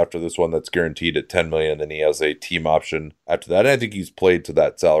left after this one that's guaranteed at $10 million, and he has a team option after that. And I think he's played to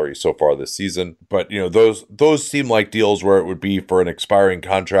that salary so far this season. But those seem like deals where it would be for an expiring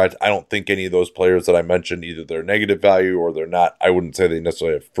contract. I don't think any of those players that I mentioned, either they're negative value or they're not. I wouldn't say they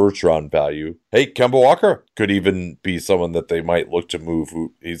necessarily have first round value. Hey, Kemba Walker could even be someone that they might look to move.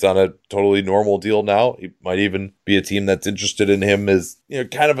 He's on a totally normal deal now. He might even be a team that's interested in him as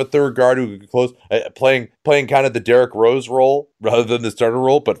kind of a third guard who could close, playing kind of the Derrick Rose role rather than the starter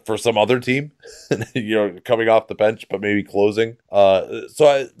role, but for some other team, coming off the bench, but maybe closing.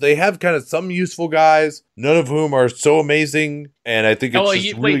 So they have kind of some useful guys, none of whom are so amazing. And I think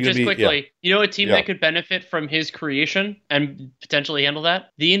it's quickly. A team that could benefit from his creation and potentially handle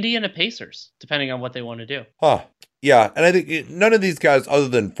that? The Indiana Pacers, depending on what they want to do. Yeah, and I think none of these guys, other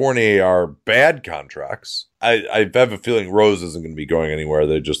than Fournier, are bad contracts. I have a feeling Rose isn't going to be going anywhere.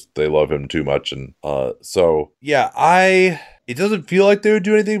 They love him too much, and it doesn't feel like they would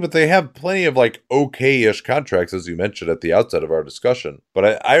do anything, but they have plenty of like okay-ish contracts, as you mentioned at the outset of our discussion.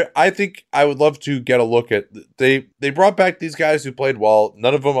 But I think I would love to get a look at they brought back these guys who played well.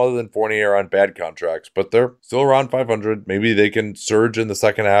 None of them other than Fournier are on bad contracts, but they're still around 500. Maybe they can surge in the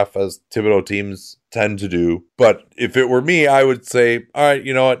second half as Thibodeau teams tend to do. But if it were me, I would say, all right,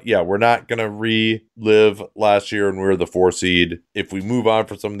 you know what? Yeah, we're not going to relive last year and we're the 4 seed. If we move on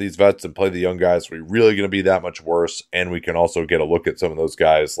for some of these vets and play the young guys, we're really going to be that much worse. And we can also get a look at some of those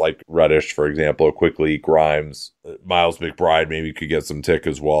guys like Reddish, for example, Quickley, Grimes, Miles McBride maybe could get some tick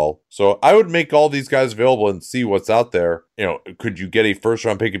as well. So I would make all these guys available and see what's out there. Could you get a first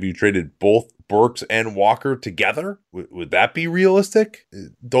round pick if you traded both Burks and Walker together? Would that be realistic?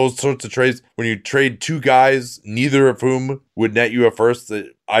 Those sorts of trades, when you trade 2 guys, neither of whom would net you a first,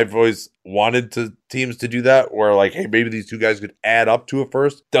 I've always wanted teams to do that, where like, hey, maybe these two guys could add up to a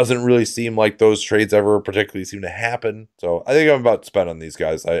first. Doesn't really seem like those trades ever particularly seem to happen. So I think I'm about to spend on these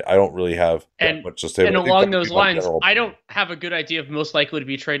guys. I don't really have that much to say. And along those lines, I don't have a good idea of most likely to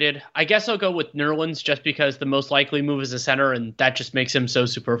be traded. I guess I'll go with Nerlens just because the most likely move is a center, and that just makes him so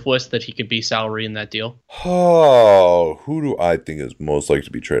superfluous that he could be salary in that deal. Oh, who do I think is most likely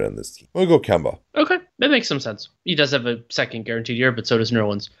to be traded on this team? I'm going to go Kemba. Okay, that makes some sense. He does have a second guaranteed year, but so does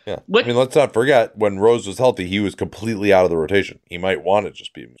Nerlens. Yeah. I mean, let's not forget, when Rose was healthy, he was completely out of the rotation. He might want to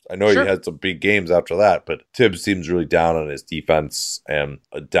just be. I know He had some big games after that, but Tibbs seems really down on his defense and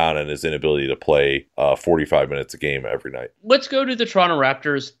down on his inability to play 45 minutes a game every night. Let's go to the Toronto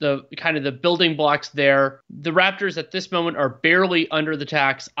Raptors, the kind of the building blocks there. The Raptors at this moment are barely under the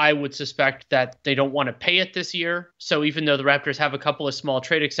tax. I would suspect that they don't want to pay it this year. So even though the Raptors have a couple of small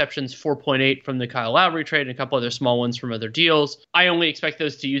trade exceptions, 4.8 from the Kyle Lowry trade and a couple other small ones from other deals, I only expect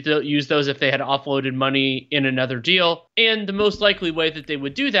those to use those if they had offloaded money in another deal. And the most likely way that they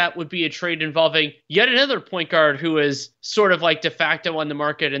would do that would be a trade involving yet another point guard who is sort of like de facto on the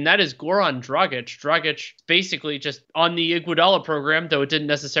market, and that is Goran Dragic. Dragic basically just on the Iguodala program, though it didn't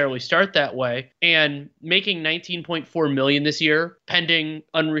necessarily start that way, and making $19.4 million this year, pending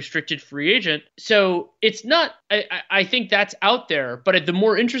unrestricted free agent. So it's not, I think that's out there, but the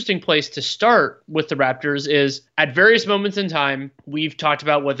more interesting place to start with the Raptors is at various moments in time, we've talked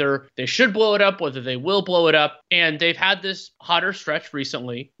about whether they should blow it up, whether they will blow it up, and they've had this hotter stretch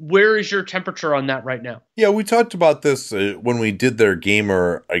recently. Where is your temperature on that right now? Yeah, we talked about this when we did their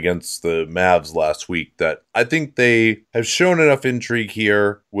gamer against the Mavs last week, that I think they have shown enough intrigue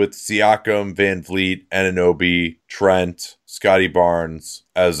here with Siakam, Van Vliet, Anunoby, Trent, Scotty Barnes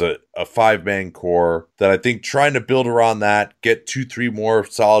as a five-man core that I think trying to build around that, get 2-3 more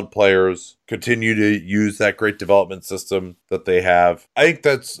solid players, continue to use that great development system that they have. I think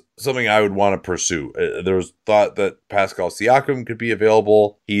that's something I would want to pursue. There was thought that Pascal Siakam could be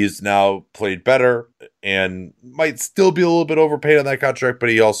available. He's now played better and might still be a little bit overpaid on that contract, but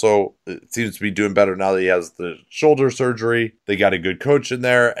he also seems to be doing better now that he has the shoulder surgery. They got a good coach in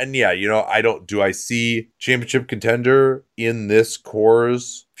there. And yeah, I see championship contender in this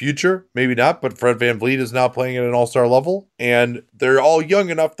core's future? Maybe not, but Fred VanVleet is now playing at an all-star level, and they're all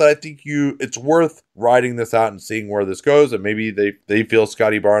young enough that I think it's worth riding this out and seeing where this goes, and maybe they feel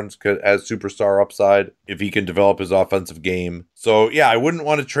Scotty Barnes has superstar upside if he can develop his offensive game. So yeah, I wouldn't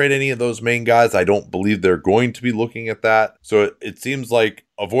want to trade any of those main guys. I don't believe they're going to be looking at that. So it seems like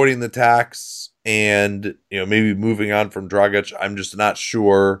avoiding the tax and maybe moving on from Dragic. I'm just not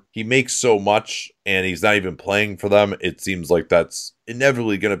sure. He makes so much and he's not even playing for them. It seems like that's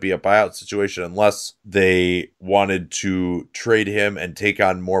inevitably going to be a buyout situation unless they wanted to trade him and take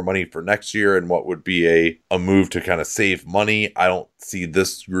on more money for next year and what would be a move to kind of save money. I don't see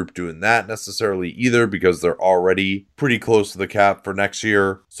this group doing that necessarily either because they're already pretty close to the cap for next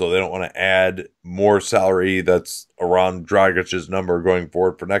year. So they don't want to add more salary that's around Dragic's number going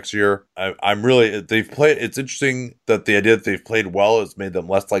forward for next year. It's interesting that the idea that they've played well has made them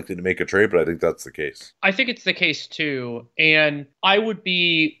less likely to make a trade, but I think that's the case. I think it's the case too. And I would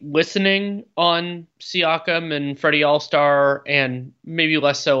be listening on Siakam and Freddie All-Star and maybe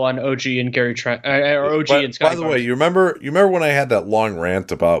less so on OG and Gary Trent or OG and Scotty By the Barnes. way, you remember when I had that long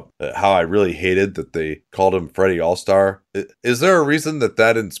rant about how I really hated that they called him Freddie All-Star? Is there a reason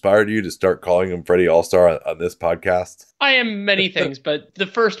that inspired you to start calling him Freddie All-Star on this podcast? I am many things, but the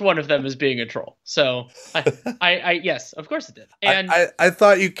first one of them is being a troll. So I yes, of course it did. And I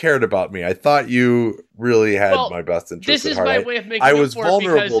thought you cared about me. I thought you really had my best interest at heart. This is my way of making I up was for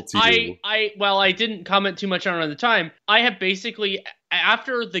vulnerable it to you. I didn't comment too much on it at the time. I have basically,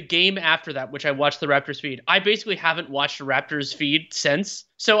 after the game after that, which I watched the Raptors feed, I basically haven't watched the Raptors feed since.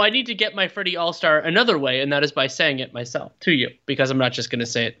 So I need to get my Freddie All-Star another way, and that is by saying it myself to you, because I'm not just going to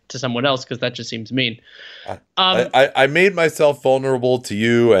say it to someone else, because that just seems mean. I made myself vulnerable to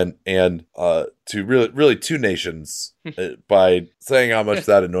you and to really two nations by saying how much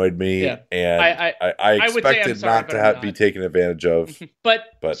that annoyed me, and I expected not to be taken advantage of. But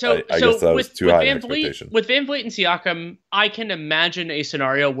I guess that was too high an expectation. With VanVleet and Siakam, I can imagine a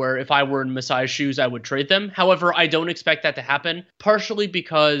scenario where if I were in Masai's shoes, I would trade them. However, I don't expect that to happen, partially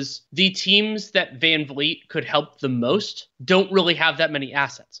because the teams that VanVleet could help the most don't really have that many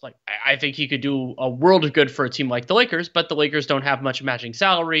assets. Like, I think he could do a world of good for a team like the Lakers, but the Lakers don't have much matching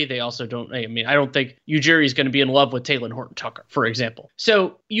salary. They also don't, I don't think Ujiri is going to be in love with Talen Horton-Tucker, for example.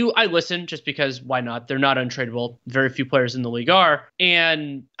 So I listen just because why not? They're not untradeable. Very few players in the league are.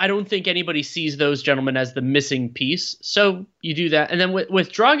 And I don't think anybody sees those gentlemen as the missing piece. So you do that. And then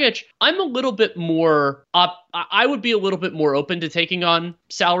with Dragic, I'm a little bit more I would be a little bit more open to taking on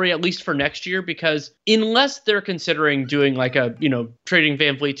salary, at least for next year, because unless they're considering doing like a, trading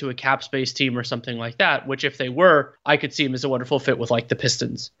VanVleet to a cap space team or something like that, which if they were, I could see him as a wonderful fit with like the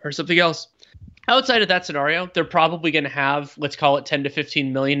Pistons or something else. Outside of that scenario, they're probably going to have, let's call it 10 to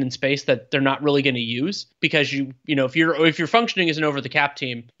 15 million in space that they're not really going to use, because if you're functioning as an over the cap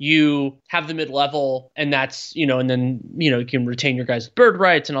team, you have the mid level, and that's and then you can retain your guys' bird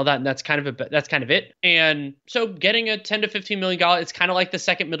rights and all that, and that's kind of it. And so getting a 10 to 15 million dollar, it's kind of like the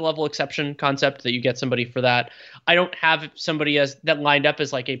second mid level exception concept, that you get somebody for that. I don't have somebody that lined up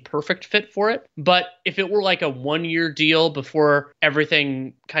as like a perfect fit for it, but if it were like a 1-year deal before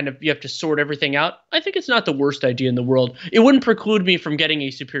everything you have to sort everything out, I think it's not the worst idea in the world. It wouldn't preclude me from getting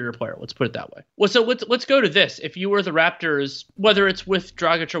a superior player. Let's put it that way. Well, so let's go to this. If you were the Raptors, whether it's with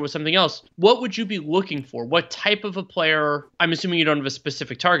Dragic or with something else, what would you be looking for? What type of a player? I'm assuming you don't have a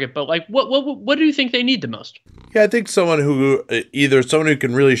specific target, but like what do you think they need the most? Yeah, I think someone who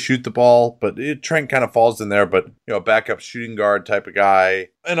can really shoot the ball, but Trent kind of falls in there, but backup shooting guard type of guy.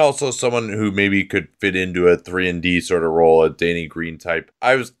 And also someone who maybe could fit into a 3-and-D sort of role, a Danny Green type.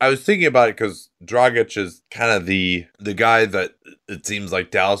 I was thinking about it because Dragic is kind of the guy that it seems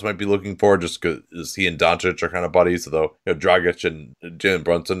like Dallas might be looking for, just because he and Doncic are kind of buddies. Although Dragic and Jalen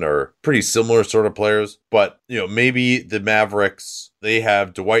Brunson are pretty similar sort of players. But maybe the Mavericks, they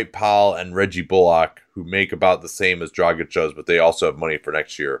have Dwight Powell and Reggie Bullock, who make about the same as Dragic does, but they also have money for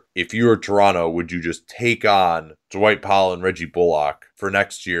next year. If you were Toronto, would you just take on Dwight Powell and Reggie Bullock for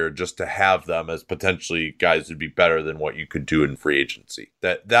next year just to have them as potentially guys who'd be better than what you could do in free agency?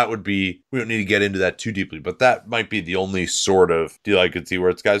 That would be, we don't need to get into that too deeply, but that might be the only sort of deal I could see where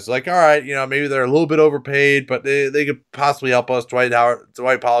it's guys like, all right, maybe they're a little bit overpaid, but they could possibly help us. Dwight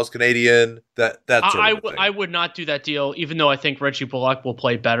Powell's Canadian. That sort of thing. I would not do that deal, even though I think Reggie Bullock will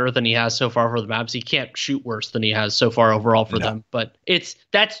play better than he has so far for the Mavs. He can't shoot worse than he has so far overall for them, but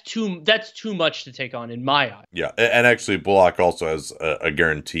that's too much to take on in my eye. Yeah, and actually Bullock also has a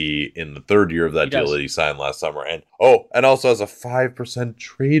guarantee in the third year of that deal that he signed last summer, and also has a 5%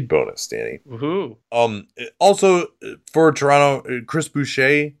 trade bonus, Danny. Woohoo! Also for Toronto, Chris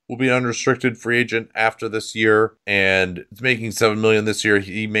Boucher will be an unrestricted free agent after this year, and it's making $7 million this year.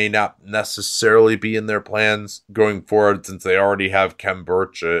 He may not necessarily be in their plans going forward, since they already have Khem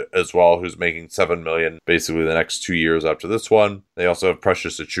Birch as well, who's making $7 million basically the next 2 years after this one. They also have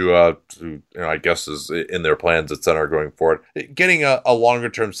Precious Achiuwa, who I guess is in their plans at center going forward. Getting a longer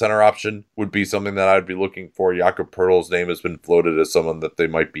term center option would be something that I'd be looking for. Jakob Poeltl's name has been floated as someone that they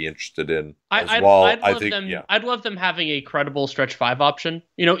might be interested in as well. I'd love them having a credible stretch 5 option.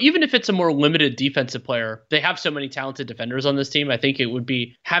 Even if it's a more limited defensive player, they have so many talented defenders on this team. I think it would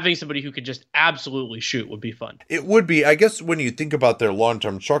be having somebody who could just absolutely shoot would be fun. It would be. I guess when you think about their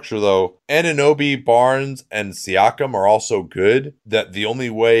long-term structure, though, Anunoby, Barnes, and Siakam are also good. That the only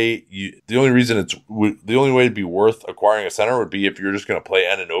way it'd be worth acquiring a center would be if you're just going to play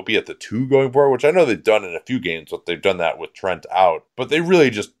Anunoby at the 2 going forward, which I know they've done in a few games, but they've done that with Trent out. But they really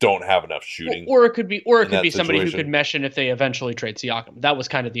just don't have enough shooting. Or it could be somebody who could mesh in if they eventually trade Siakam. That was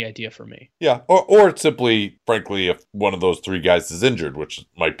kind of the idea for me. Yeah, or simply, frankly, if one of those 3 guys is injured, which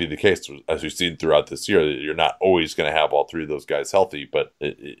might be the case as we've seen throughout this year, you're not always going to have all 3 of those guys healthy, but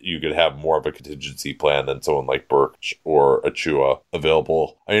you could have more of a contingency plan than someone like Birch or Achiuwa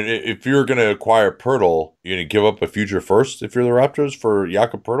available. I mean, if you're going to acquire Poeltl, you're going to give up a future first if you're the Raptors for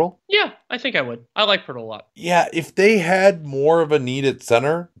Jakob Poeltl? Yeah, I think I would. I like Poeltl a lot. Yeah, if they had more of a need at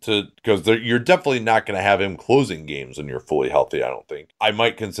center, because you're definitely not going to have him closing games when you're fully healthy, I don't think. I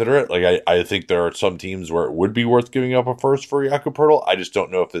might consider it. Like, I think there are some teams where it would be worth giving up a first for Jakob Poeltl. I just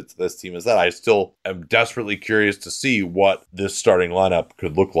don't know if it's this team is that. I still am desperately curious to see what this starting lineup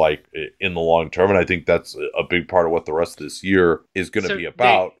could look like in the long term, and I think that's a big part of what the rest of this year is going to be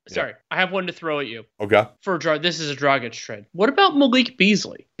about. I have one to throw at you. Okay. This is a Dragic trade. What about Malik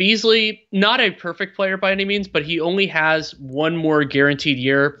Beasley? Beasley, not a perfect player by any means, but he only has one more guaranteed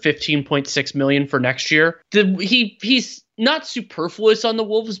year, $15.6 million for next year. He's not superfluous on the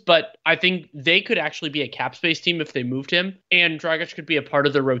Wolves, but I think they could actually be a cap space team if they moved him, and Dragic could be a part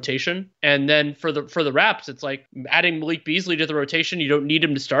of the rotation. And then for the Raps, it's like adding Malik Beasley to the rotation. You don't need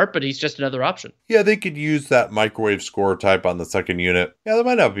him to start, but he's just another option. Yeah, they could use that microwave scorer type on the second unit. Yeah, that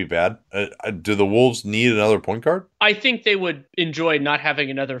might not be bad. Do the Wolves need another point guard? I think they would enjoy not having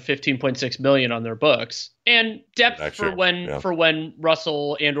another $15.6 million on their books. And depth for when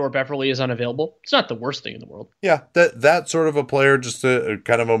Russell and or Beverly is unavailable. It's not the worst thing in the world. Yeah, that sort of a player, just a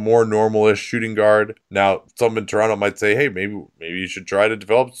kind of a more normal-ish shooting guard. Now, some in Toronto might say, hey, maybe you should try to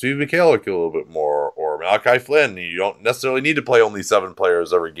develop Steve Mikhailiuk a little bit more, or Malachi Flynn. You don't necessarily need to play only 7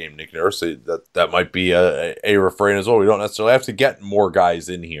 players every game, Nick Nurse. That might be a refrain as well. We don't necessarily have to get more guys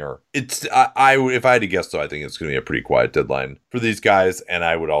in here. If I had to guess, though, I think it's going to be a pretty quiet deadline for these guys, and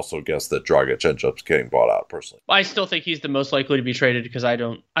I would also guess that Dragic ends up getting bought out personally. I still think he's the most likely to be traded because I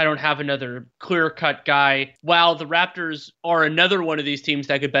don't have another clear-cut guy. While the Raptors are another one of these teams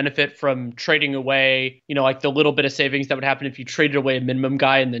that could benefit from trading away, like the little bit of savings that would happen if you traded away a minimum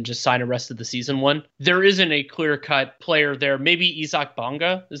guy and then just sign a rest of the season one. There isn't a clear-cut player there. Maybe Isaac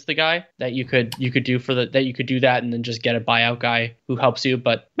Bonga is the guy that you could do that you could do that and then just get a buyout guy who helps you.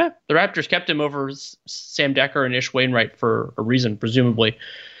 But the Raptors kept him over Sam Decker and Ish Wainwright for a reason, presumably.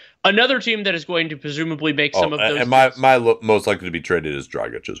 Another team that is going to presumably make some of those. And my most likely to be traded is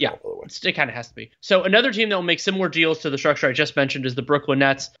Dragic as well, by the way. It kind of has to be. So another team that will make similar deals to the structure I just mentioned is the Brooklyn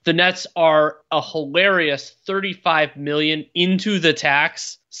Nets. The Nets are a hilarious $35 million into the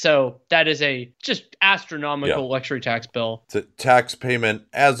tax. So that is a just astronomical luxury tax bill. The tax payment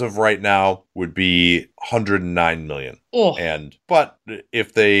as of right now would be $109 million. Oh. But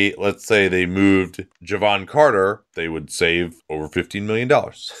if let's say they moved Javon Carter, they would save over $15 million,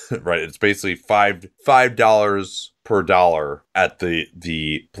 right? It's basically $5 per dollar at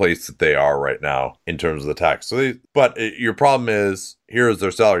the place that they are right now in terms of the tax. But your problem is, here is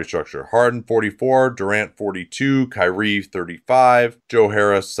their salary structure. Harden 44, Durant 42, Kyrie 35, Joe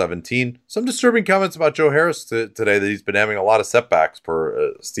Harris 17. Some disturbing comments about Joe Harris today that he's been having a lot of setbacks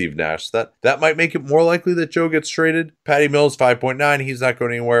per Steve Nash. That might make it more likely that Joe gets traded. Patty Mills 5.9, he's not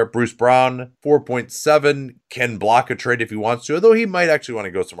going anywhere. Bruce Brown 4.7, can block a trade if he wants to, although he might actually want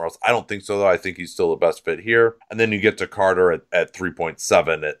to go somewhere else. I don't think so, though. I think he's still the best fit here. And then you get to Carter at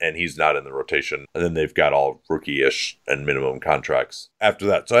 3.7, and he's not in the rotation. And then they've got all rookie-ish and minimum contracts after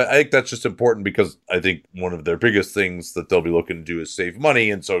that. So I think that's just important because I think one of their biggest things that they'll be looking to do is save money.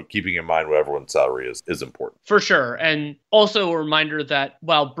 And so keeping in mind what everyone's salary is important. For sure. And also a reminder that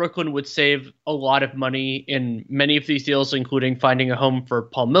while Brooklyn would save a lot of money in many of these deals, including finding a home for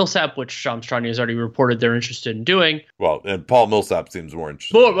Paul Millsap, which Shams Charania has already reported they're interested in doing. Well, and Paul Millsap seems more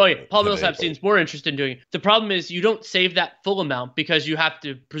interested. Paul Millsap seems more interested in doing it. The problem is you don't save that full amount because you have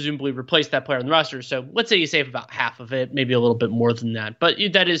to presumably replace that player on the roster. So let's say you save about half of it, maybe a little bit more than that. But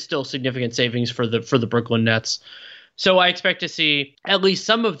that is still significant savings for the Brooklyn Nets. So I expect to see at least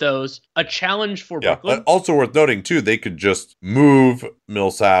some of those. A challenge for Brooklyn. Also worth noting, too, they could just move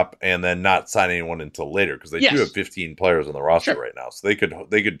Millsap and then not sign anyone until later because they do have 15 players on the roster right now. So they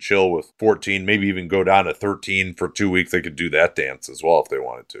could chill with 14, maybe even go down to 13 for 2 weeks. They could do that dance as well if they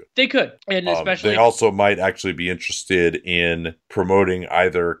wanted to. They could. And especially they also might actually be interested in promoting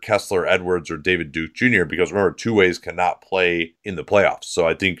either Kessler Edwards or David Duke Jr. because remember, two-ways cannot play in the playoffs. So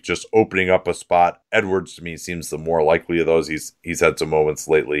I think just opening up a spot, Edwards to me seems the more likely of those. He's had some moments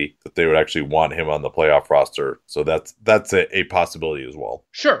lately that they would actually want him on the playoff roster. So that's a possibility as well.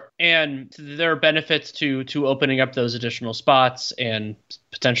 Sure. And there are benefits to opening up those additional spots and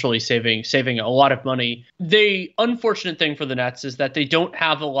potentially saving a lot of money. The unfortunate thing for the Nets is that they don't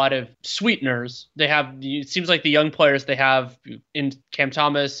have a lot of sweeteners. It seems like the young players they have in Cam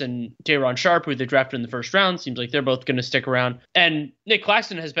Thomas and Day'Ron Sharpe, who they drafted in the first round, seems like they're both going to stick around. And Nick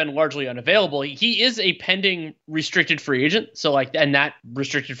Claxton has been largely unavailable. He is a pending restricted free agent. So and that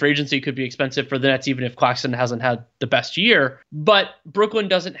restricted free agency could be expensive for the Nets, even if Claxton hasn't had the best year. But Brooklyn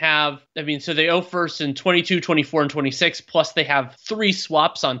doesn't have, so they owe first in 22, 24, and 26, plus they have 3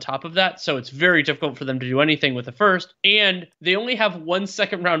 swaps on top of that. So it's very difficult for them to do anything with the first. And they only have 1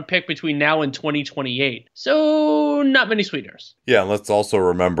 second round pick between now and 2028. So not many sweeteners. Yeah, and let's also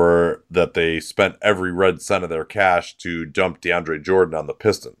remember that they spent every red cent of their cash to dump DeAndre Jordan on the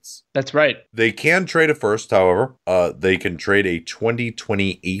Pistons. That's right. They can trade a first, however. They can trade a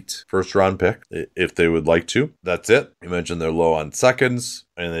 2028 first round pick if they would like to. That's it. You mentioned they're low on seconds,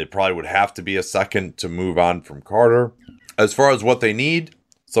 and they probably would have to be a second to move on from Carter. As far as what they need,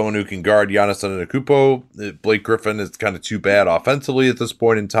 someone who can guard Giannis Antetokounmpo. Blake Griffin is kind of too bad offensively at this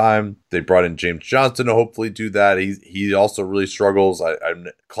point in time. They brought in James Johnson to hopefully do that. He also really struggles.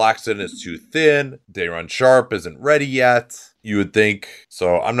 Claxton is too thin. Day'Ron Sharpe isn't ready yet, you would think.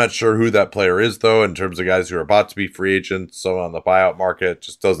 So I'm not sure who that player is, though, in terms of guys who are about to be free agents. So on the buyout market,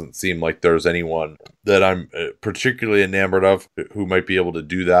 just doesn't seem like there's anyone that I'm particularly enamored of who might be able to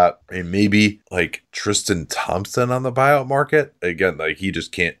do that. And maybe like Tristan Thompson on the buyout market. Again, he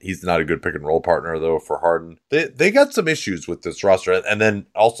just can't. He's not a good pick and roll partner, though, for Harden. They got some issues with this roster. And then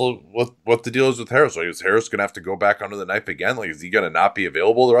also what the deal is with Harris. Like, is Harris going to have to go back under the knife again? Like, is he going to not be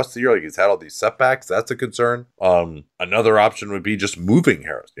available the rest of the year? Like, he's had all these setbacks. That's a concern. Another option option would be just moving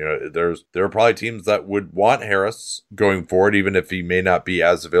Harris. There are probably teams that would want Harris going forward, even if he may not be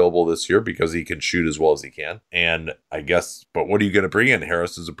as available this year because he can shoot as well as he can. And I guess, but what are you going to bring in?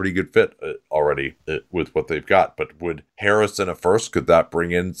 Harris is a pretty good fit already with what they've got. But would Harris in a first, could that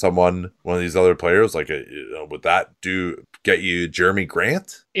bring in one of these other players? Like, would that get you Jeremy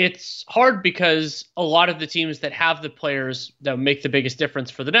Grant? It's hard because a lot of the teams that have the players that make the biggest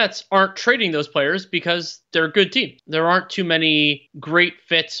difference for the Nets aren't trading those players because they're a good team. There aren't too many great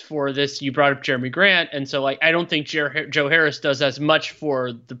fits for this. You brought up Jeremy Grant. And so, I don't think Joe Harris does as much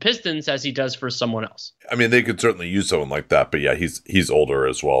for the Pistons as he does for someone else. I mean, they could certainly use someone like that. But yeah, he's older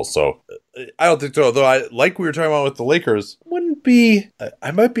as well. So I don't think so. Although like we were talking about with the Lakers,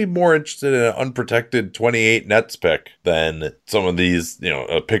 I might be more interested in an unprotected 28 Nets pick than some of these,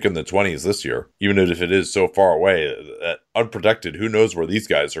 a pick in the 20s this year, even if it is so far away. Unprotected, who knows where these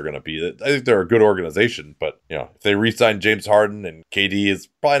guys are going to be. I think they're a good organization, but if they re-sign James Harden and KD is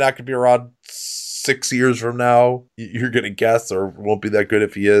probably not going to be around 6 years from now, you're going to guess, or won't be that good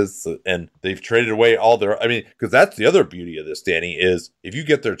if he is. And they've traded away because that's the other beauty of this, Danny, is if you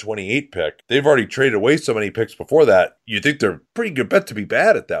get their 28 pick, they've already traded away so many picks before that, you think they're a pretty good bet to be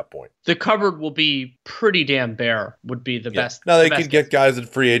bad at that point. The cupboard will be pretty damn bare, would be the best. Now, they could get guys in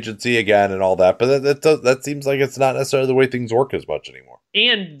free agency again and all that, but that seems like it's not necessarily the way things work as much anymore.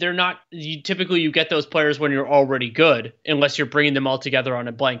 And they're not, typically you get those players when you're already good, unless you're bringing them all together on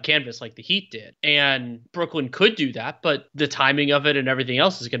a blank canvas like the Heat did. And Brooklyn could do that, but the timing of it and everything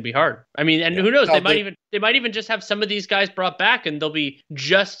else is going to be hard. I mean, and who knows, they might even just have some of these guys brought back and they'll be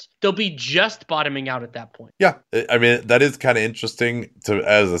just bottoming out at that point. Yeah. I mean, that is kind of interesting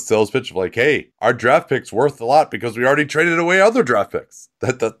as a sales pitch of like, hey, our draft pick's worth a lot because we already traded away other draft picks.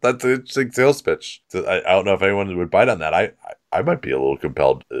 That's an interesting sales pitch. I don't know if anyone would bite on that. I might be a little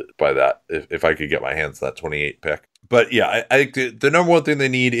compelled by that if I could get my hands on that 28 pick. But yeah, I think the number one thing they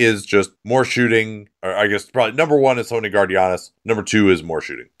need is just more shooting. Or I guess probably number one is someone to guard Giannis. Number two is more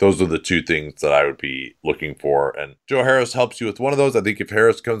shooting. Those are the two things that I would be looking for. And Joe Harris helps you with one of those. I think if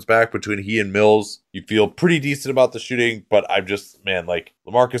Harris comes back between he and Mills, you feel pretty decent about the shooting. But I'm just, like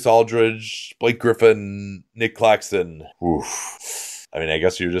LaMarcus Aldridge, Blake Griffin, Nick Claxton. Oof. I mean, I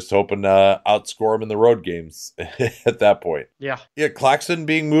guess you're just hoping to outscore him in the road games at that point. Yeah. Yeah, Claxton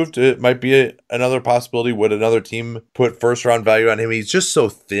being moved, it might be another possibility. Would another team put first-round value on him? He's just so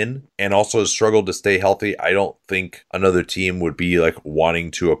thin and also has struggled to stay healthy. I don't think another team would be wanting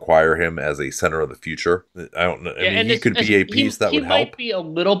to acquire him as a center of the future. I don't know. I mean, he could be a piece that would help. He might be a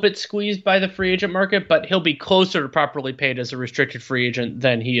little bit squeezed by the free agent market, but he'll be closer to properly paid as a restricted free agent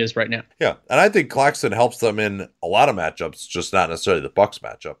than he is right now. Yeah, and I think Claxton helps them in a lot of matchups, just not necessarily the Bucks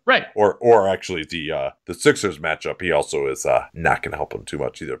matchup, right? Or actually the Sixers matchup. He also is not going to help them too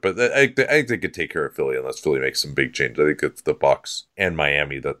much either. But I think they could take care of Philly unless Philly makes some big change. I think it's the Bucks and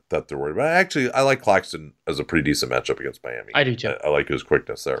Miami that they're worried about. Actually, I like Claxton as a pretty decent matchup against Miami. I do too. I like his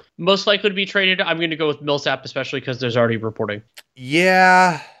quickness there. Most likely to be traded. I'm going to go with Millsap, especially because there's already reporting.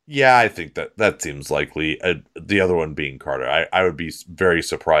 Yeah, I think that seems likely. The other one being Carter. I would be very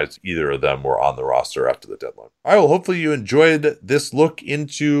surprised either of them were on the roster after the deadline. All right, well, hopefully you enjoyed this look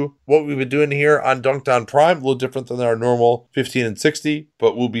into what we've been doing here on Dunked On Prime. A little different than our normal 15 and 60,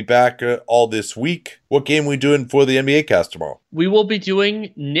 but we'll be back all this week. What game are we doing for the NBA cast tomorrow? We will be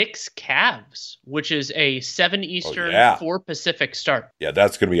doing Knicks Cavs, which is a 7 Eastern, 4 Pacific start. Yeah,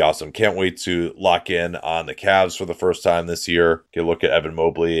 that's going to be awesome. Can't wait to lock in on the Cavs for the first time this year. Get a look at Evan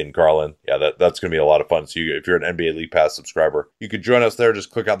Mobley and Garland. Yeah, that's going to be a lot of fun. So if you're an NBA League Pass subscriber, you could join us there.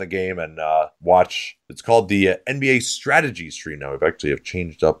 Just click on the game and watch. It's called the NBA Strategy Stream now. We've actually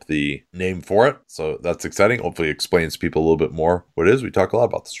changed up the name for it. So that's exciting. Hopefully it explains to people a little bit more what it is. We talk a lot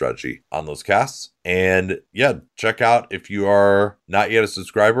about the strategy on those casts. And yeah, check out if you are not yet a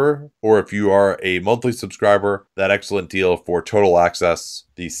subscriber or if you are a monthly subscriber, that excellent deal for Total Access,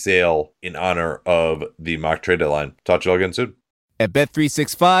 the sale in honor of the mock trade deadline. Talk to you all again soon. At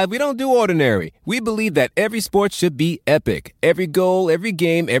Bet365, we don't do ordinary. We believe that every sport should be epic. Every goal, every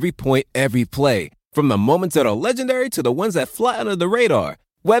game, every point, every play. From the moments that are legendary to the ones that fly under the radar.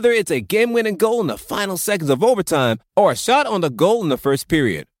 Whether it's a game-winning goal in the final seconds of overtime or a shot on the goal in the first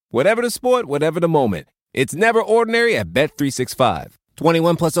period. Whatever the sport, whatever the moment. It's never ordinary at Bet365.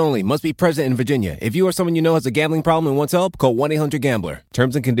 21 plus only. Must be present in Virginia. If you or someone you know has a gambling problem and wants help, call 1-800-GAMBLER.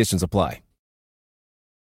 Terms and conditions apply.